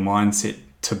changing your mindset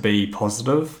to be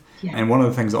positive. Yeah. And one of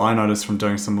the things I noticed from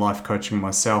doing some life coaching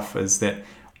myself is that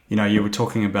you were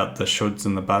talking about the shoulds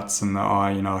and the buts and the,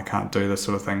 I can't do this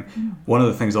sort of thing. One of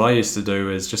the things I used to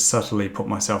do is just subtly put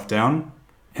myself down.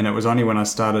 And it was only when I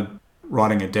started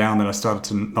writing it down that I started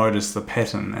to notice the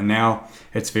pattern. And now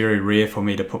it's very rare for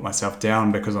me to put myself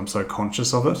down because I'm so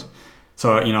conscious of it.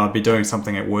 So, I'd be doing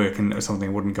something at work and if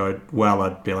something wouldn't go well,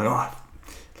 I'd be like,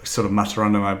 sort of mutter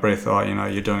under my breath,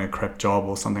 you're doing a crap job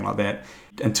or something like that.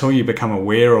 Until you become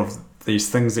aware of these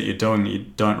things that you're doing, you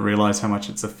don't realize how much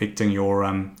it's affecting your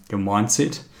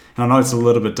mindset. And I know it's a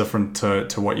little bit different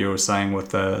to what you were saying with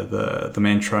the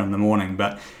mantra in the morning,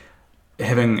 but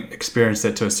having experienced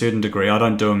that to a certain degree, I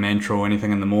don't do a mantra or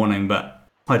anything in the morning, but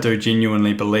I do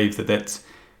genuinely believe that that's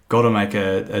got to make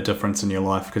a difference in your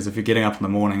life. Because if you're getting up in the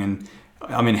morning, and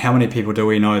I mean, how many people do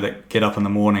we know that get up in the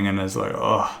morning and is like,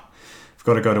 oh, I've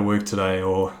got to go to work today,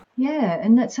 or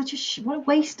and that's such what a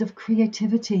waste of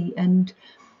creativity. And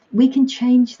we can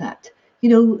change that.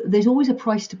 There's always a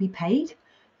price to be paid.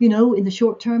 In the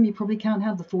short term, you probably can't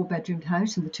have the 4-bedroomed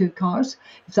house and the 2 cars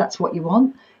if that's what you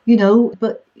want,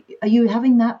 but are you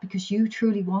having that because you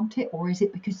truly want it, or is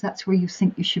it because that's where you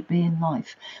think you should be in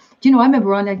life? I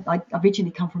remember I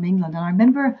originally come from England, and I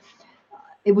remember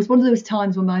it was one of those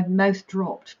times when my mouth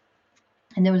dropped.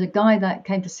 And there was a guy that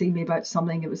came to see me about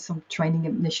something. It was some training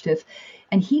initiative.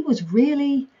 And he was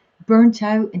really burnt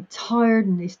out and tired,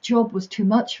 and his job was too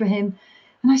much for him.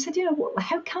 And I said,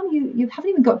 how come you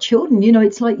haven't even got children?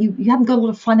 It's like you haven't got a lot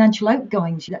of financial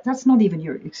outgoings. That's not even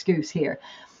your excuse here.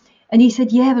 And he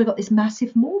said, yeah, but I've got this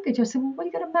massive mortgage. I said, well, what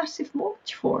have you got a massive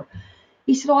mortgage for?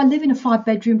 He said, I live in a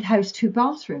 5-bedroomed house, 2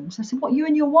 bathrooms. I said, what, you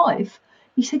and your wife?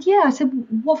 He said, yeah. I said,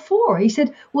 what for? He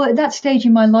said, well, at that stage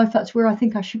in my life, that's where I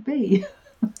think I should be.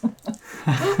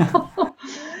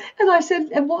 And I said,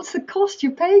 and what's the cost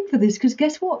you're paying for this? Because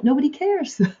guess what? Nobody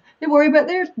cares. They worry about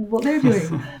what they're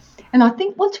doing. And I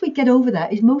think once we get over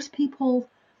that, is most people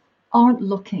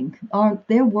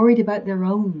they're worried about their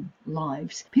own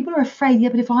lives. People are afraid,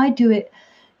 but if I do it,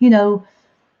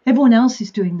 everyone else is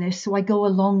doing this, so I go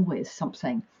along with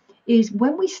something. Is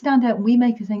when we stand out and we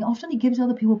make a thing, often it gives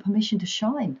other people permission to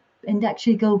shine and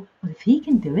actually go, well, if he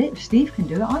can do it, if Steve can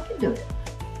do it, I can do it.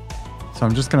 So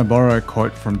I'm just going to borrow a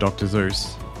quote from Dr.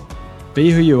 Seuss.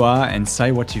 Be who you are and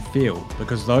say what you feel,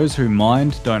 because those who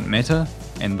mind don't matter,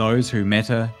 and those who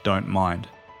matter don't mind.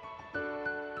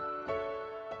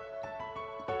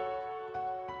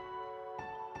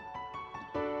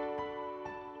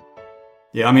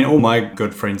 Yeah, I mean, all my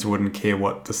good friends wouldn't care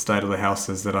what the state of the house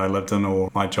is that I lived in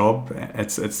or my job.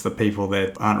 It's the people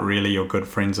that aren't really your good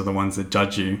friends are the ones that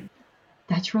judge you.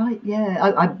 That's right,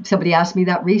 yeah. Somebody asked me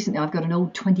that recently. I've got an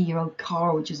old 20-year-old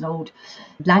car, which is an old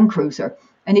Land Cruiser.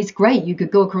 And it's great. You could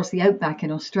go across the outback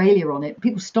in Australia on it.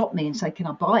 People stop me and say, can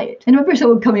I buy it? And I remember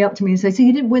someone coming up to me and say, so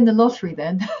you didn't win the lottery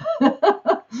then?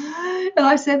 And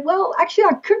I said, well, actually,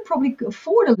 I could probably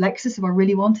afford a Lexus if I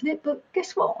really wanted it. But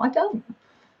guess what? I don't.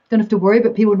 Don't have to worry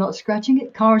about people not scratching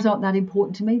it. Cars aren't that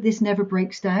important to me. This never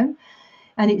breaks down.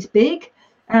 And it's big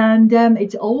and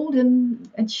it's old.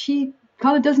 And she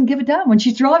kind of doesn't give a damn when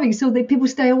she's driving, so people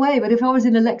stay away. But if I was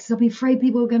in a Lexus, I'd be afraid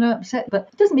people were going to upset. But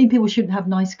it doesn't mean people shouldn't have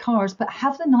nice cars, but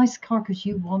have the nice car because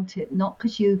you want it, not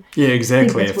because you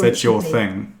exactly, think if that's your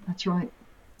thing. That's right.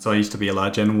 So I used to be a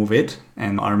large animal vet,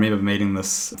 and I remember meeting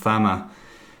this farmer.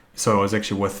 So I was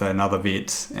actually with another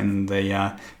vet, and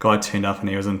the guy turned up, and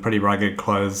he was in pretty rugged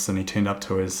clothes, and he turned up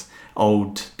to his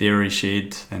old dairy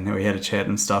shed, and we had a chat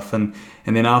and stuff. And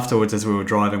then afterwards, as we were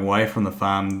driving away from the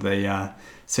farm, the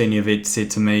senior vet said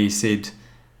to me, he said,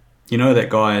 you know, that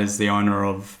guy is the owner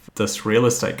of this real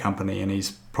estate company, and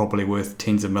he's probably worth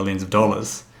tens of millions of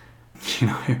dollars. You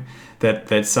know,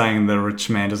 that's saying the rich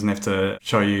man doesn't have to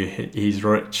show you he's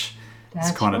rich.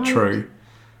 It's kind of true.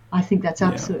 I think that's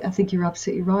absolutely. I think you're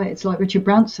absolutely right. It's like Richard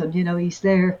Branson. You know, he's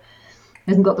there,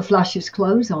 hasn't got the flashiest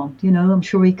clothes on. You know, I'm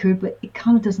sure he could, but it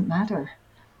kind of doesn't matter.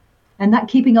 And that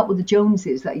keeping up with the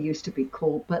Joneses, that used to be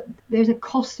called, but there's a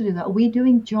cost to do that. Are we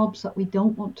doing jobs that we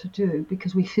don't want to do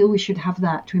because we feel we should have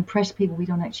that to impress people we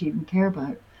don't actually even care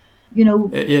about? You know,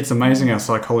 it's amazing our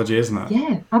psychology, isn't it?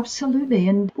 Yeah, absolutely.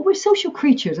 And we're social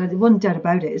creatures. There's one doubt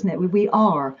about it, isn't it? We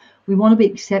are. We want to be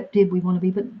accepted. We want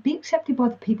to but be accepted by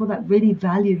the people that really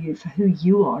value you for who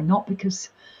you are, not because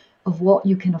of what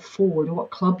you can afford or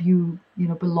what club you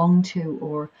belong to.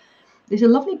 Or there's a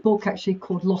lovely book actually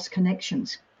called Lost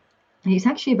Connections, and it's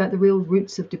actually about the real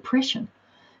roots of depression.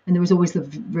 And there was always the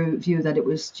view that it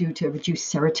was due to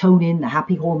reduced serotonin, the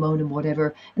happy hormone and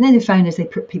whatever. And then they found as they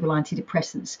put people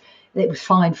antidepressants, it was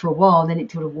fine for a while, and then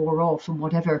it sort of wore off and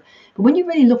whatever. But when you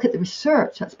really look at the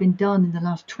research that's been done in the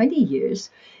last 20 years,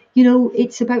 you know,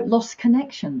 it's about lost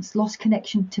connections, lost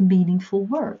connection to meaningful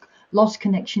work, lost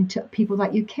connection to people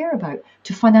that you care about,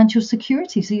 to financial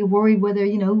security. So you're worried whether,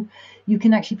 you know, you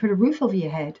can actually put a roof over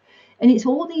your head. And it's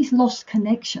all these lost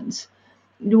connections.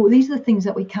 You know, these are the things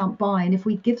that we can't buy. And if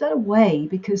we give that away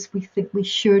because we think we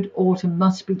should, ought, and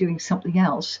must be doing something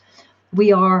else,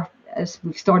 we are, as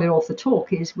we've started off the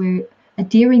talk, is we're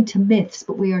adhering to myths,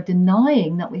 but we are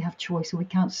denying that we have choice, or we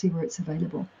can't see where it's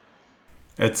available.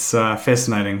 It's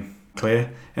fascinating, Claire.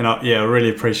 And I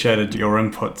really appreciated your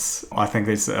inputs. I think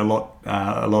there's a lot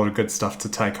of good stuff to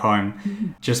take home.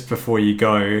 Mm-hmm. Just before you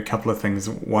go, a couple of things.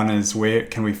 One is, where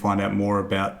can we find out more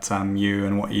about you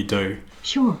and what you do?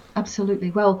 Sure,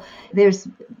 absolutely. Well, there's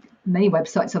many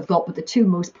websites I've got, but the two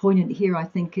most poignant here, I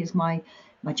think, is my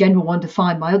general one to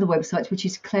find my other websites, which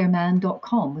is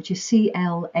claremann.com, which is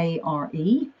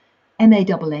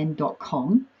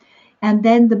ClareMann.com. And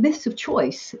then The Myths of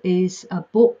Choice is a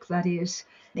book that is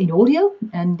in audio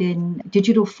and in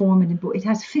digital form, and in book. It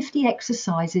has 50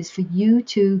 exercises for you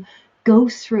to go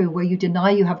through where you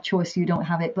deny you have choice, you don't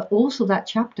have it, but also that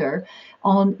chapter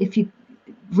on if you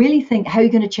really think how you're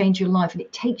going to change your life, and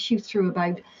it takes you through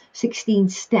about 16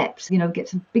 steps. You know, get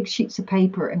some big sheets of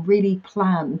paper and really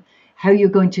plan how you're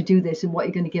going to do this and what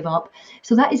you're going to give up.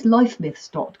 So that is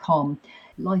lifemyths.com.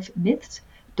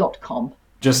 lifemyths.com.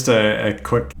 Just a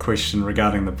quick question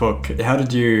regarding the book. How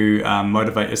did you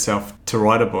motivate yourself to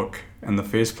write a book in the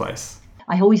first place?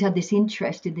 I always had this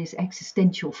interest in this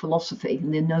existential philosophy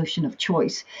and the notion of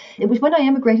choice. It was when I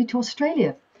emigrated to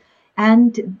Australia.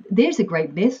 And there's a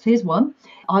great myth. Here's one.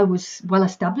 I was well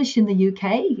established in the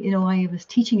UK. You know, I was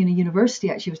teaching in a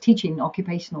university. Actually, I was teaching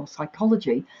occupational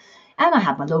psychology. And I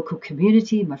had my local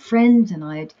community, my friends, and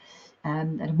I had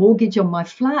a mortgage on my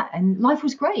flat, and life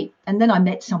was great. And then I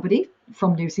met somebody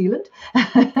from New Zealand,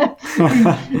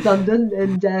 London,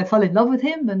 and fell in love with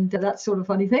him, and that sort of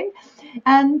funny thing.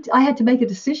 And I had to make a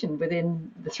decision within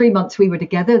the 3 months we were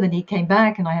together. Then he came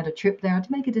back, and I had a trip there. I had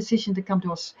to make a decision to come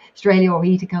to Australia or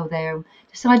he to go there.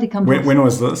 Decided to come. When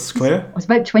was this, Claire? It was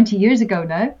about 20 years ago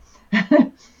now.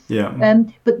 Yeah.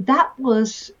 But that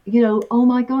was, you know, oh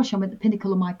my gosh, I'm at the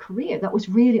pinnacle of my career. That was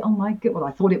really, oh my God, well,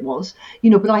 I thought it was, you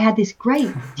know, but I had this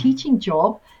great teaching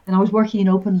job, and I was working in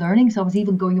open learning. So I was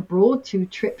even going abroad to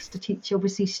trips to teach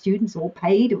overseas students, all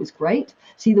paid. It was great.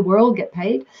 See the world, get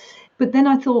paid. But then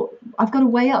I thought, I've got to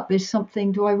weigh up. There's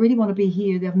something, do I really want to be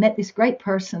here? I've met this great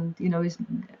person, you know,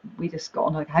 we just got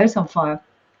on like a house on fire.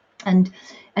 And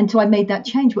so I made that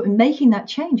change. But in making that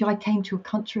change, I came to a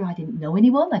country I didn't know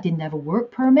anyone. I didn't have a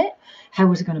work permit. How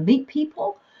was I going to meet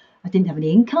people? I didn't have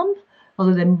any income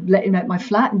other than letting out my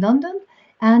flat in London.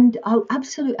 And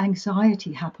absolute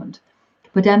anxiety happened.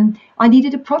 But I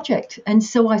needed a project. And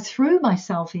so I threw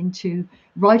myself into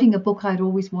writing a book I'd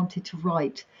always wanted to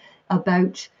write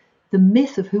about the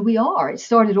myth of who we are. It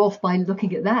started off by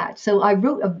looking at that. So I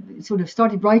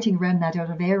started writing around that out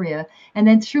of area. And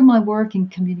then through my work in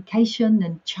communication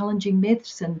and challenging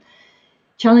myths and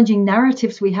challenging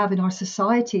narratives we have in our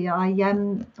society, I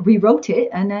rewrote it,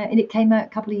 and it came out a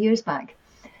couple of years back.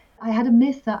 I had a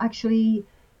myth that actually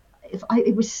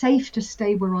it was safe to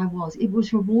stay where I was. It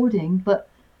was rewarding, but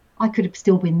I could have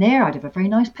still been there. I'd have a very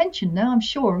nice pension now, I'm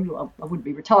sure. Well, I wouldn't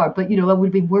be retired, but, I would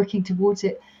have been working towards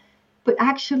it. But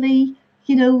actually,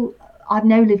 I've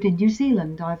now lived in New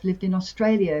Zealand. I've lived in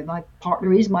Australia. My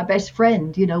partner is my best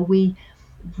friend. We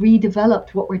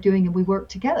redeveloped what we're doing and we work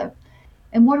together.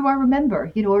 And what do I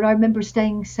remember? Do I remember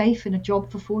staying safe in a job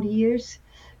for 40 years?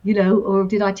 Or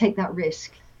did I take that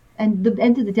risk? And at the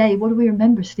end of the day, what do we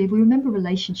remember, Steve? We remember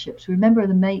relationships. We remember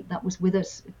the mate that was with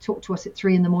us, talked to us at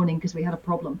 3 a.m. because we had a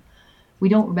problem. We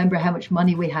don't remember how much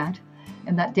money we had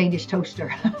and that Danish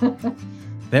toaster.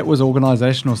 That was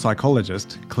organisational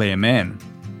psychologist Clare Mann.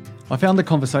 I found the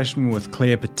conversation with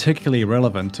Clare particularly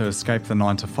relevant to escape the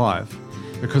 9 to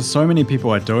 5, because so many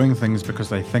people are doing things because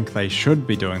they think they should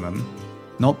be doing them,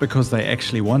 not because they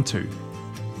actually want to.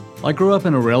 I grew up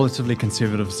in a relatively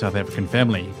conservative South African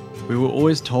family. We were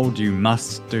always told you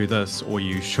must do this or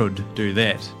you should do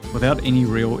that, without any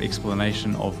real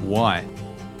explanation of why.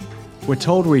 We're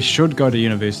told we should go to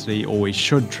university or we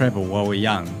should travel while we're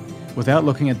young, without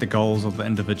looking at the goals of the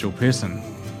individual person.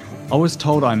 I was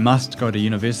told I must go to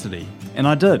university, and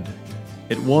I did.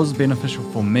 It was beneficial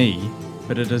for me,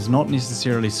 but it is not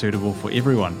necessarily suitable for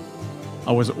everyone.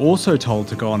 I was also told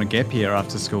to go on a gap year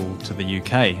after school to the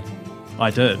UK. I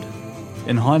did.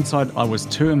 In hindsight, I was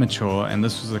too immature, and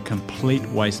this was a complete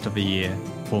waste of a year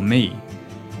for me.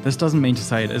 This doesn't mean to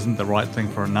say it isn't the right thing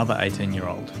for another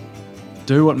 18-year-old.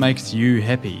 Do what makes you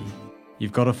happy.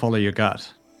 You've got to follow your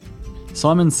gut.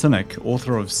 Simon Sinek,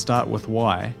 author of Start With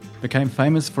Why, became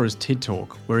famous for his TED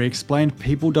Talk, where he explained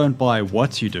people don't buy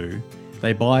what you do,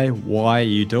 they buy why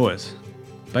you do it.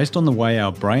 Based on the way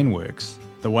our brain works,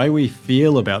 the way we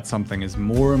feel about something is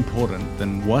more important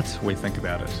than what we think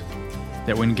about it.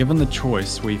 That when given the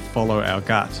choice, we follow our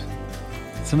gut.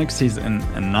 Sinek says in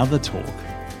another talk,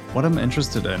 what I'm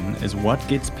interested in is what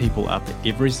gets people up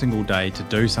every single day to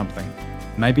do something.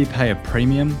 Maybe pay a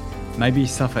premium, maybe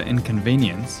suffer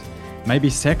inconvenience, maybe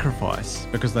sacrifice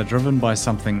because they're driven by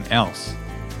something else.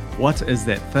 What is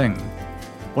that thing?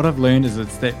 What I've learned is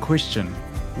it's that question,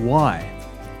 why?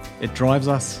 It drives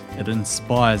us, it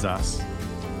inspires us.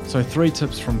 So 3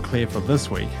 tips from Clare for this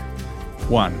week.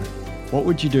 1. What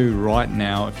would you do right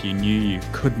now if you knew you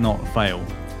could not fail?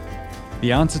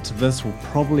 The answer to this will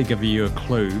probably give you a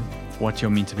clue what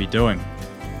you're meant to be doing.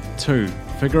 2.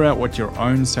 Figure out what your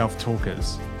own self-talk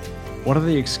is. What are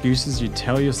the excuses you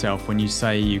tell yourself when you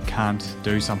say you can't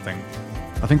do something?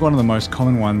 I think one of the most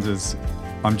common ones is,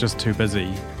 I'm just too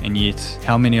busy, and yet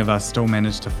how many of us still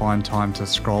manage to find time to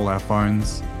scroll our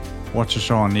phones, watch a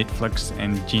show on Netflix,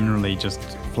 and generally just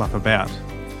fluff about?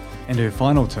 And her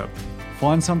final tip,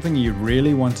 find something you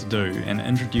really want to do and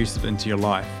introduce it into your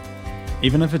life,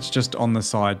 even if it's just on the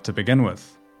side to begin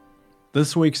with.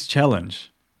 This week's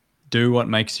challenge, do what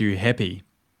makes you happy.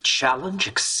 Challenge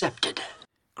accepted.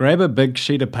 Grab a big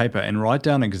sheet of paper and write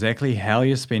down exactly how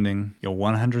you're spending your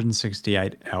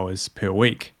 168 hours per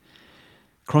week.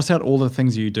 Cross out all the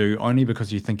things you do only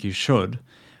because you think you should,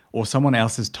 or someone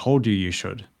else has told you you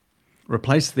should.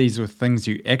 Replace these with things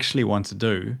you actually want to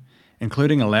do,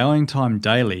 including allowing time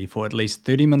daily for at least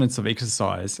 30 minutes of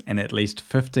exercise and at least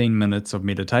 15 minutes of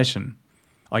meditation.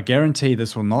 I guarantee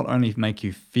this will not only make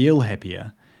you feel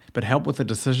happier, but help with the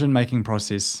decision-making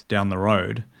process down the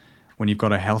road when you've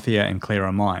got a healthier and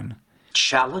clearer mind.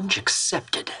 Challenge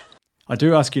accepted. I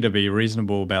do ask you to be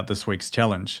reasonable about this week's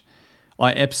challenge.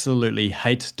 I absolutely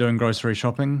hate doing grocery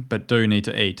shopping, but do need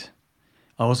to eat.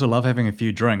 I also love having a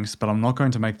few drinks, but I'm not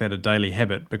going to make that a daily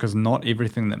habit because not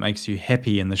everything that makes you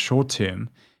happy in the short term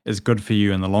is good for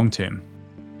you in the long term.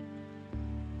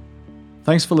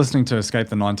 Thanks for listening to Escape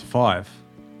the 9 to 5.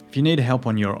 If you need help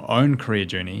on your own career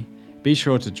journey, be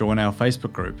sure to join our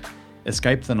Facebook group,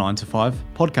 Escape the 9 to 5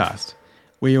 Podcast,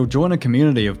 where you'll join a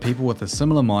community of people with a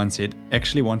similar mindset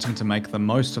actually wanting to make the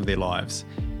most of their lives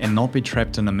and not be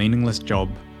trapped in a meaningless job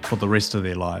for the rest of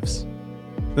their lives.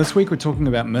 This week we're talking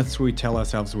about myths we tell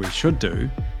ourselves we should do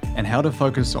and how to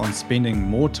focus on spending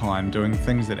more time doing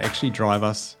things that actually drive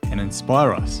us and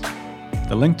inspire us.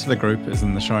 The link to the group is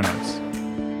in the show notes.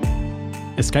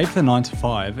 Escape the 9 to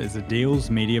 5 is a Deals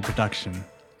Media production.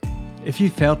 If you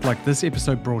felt like this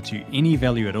episode brought you any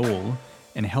value at all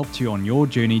and helped you on your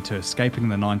journey to escaping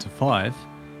the 9 to 5,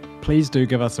 Please do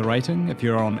give us a rating if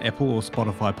you're on Apple or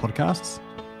Spotify podcasts.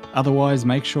 Otherwise,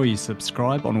 make sure you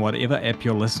subscribe on whatever app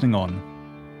you're listening on.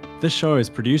 This show is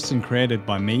produced and created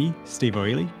by me, Steve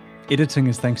O'Ely. Editing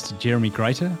is thanks to Jeremy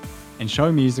Greater, and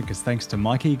show music is thanks to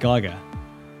Mikey Geiger.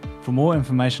 For more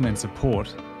information and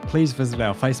support, please visit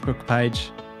our Facebook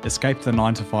page, Escape the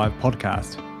 9 to 5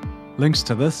 Podcast. Links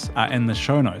to this are in the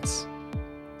show notes.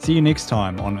 See you next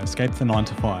time on Escape the 9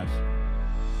 to 5.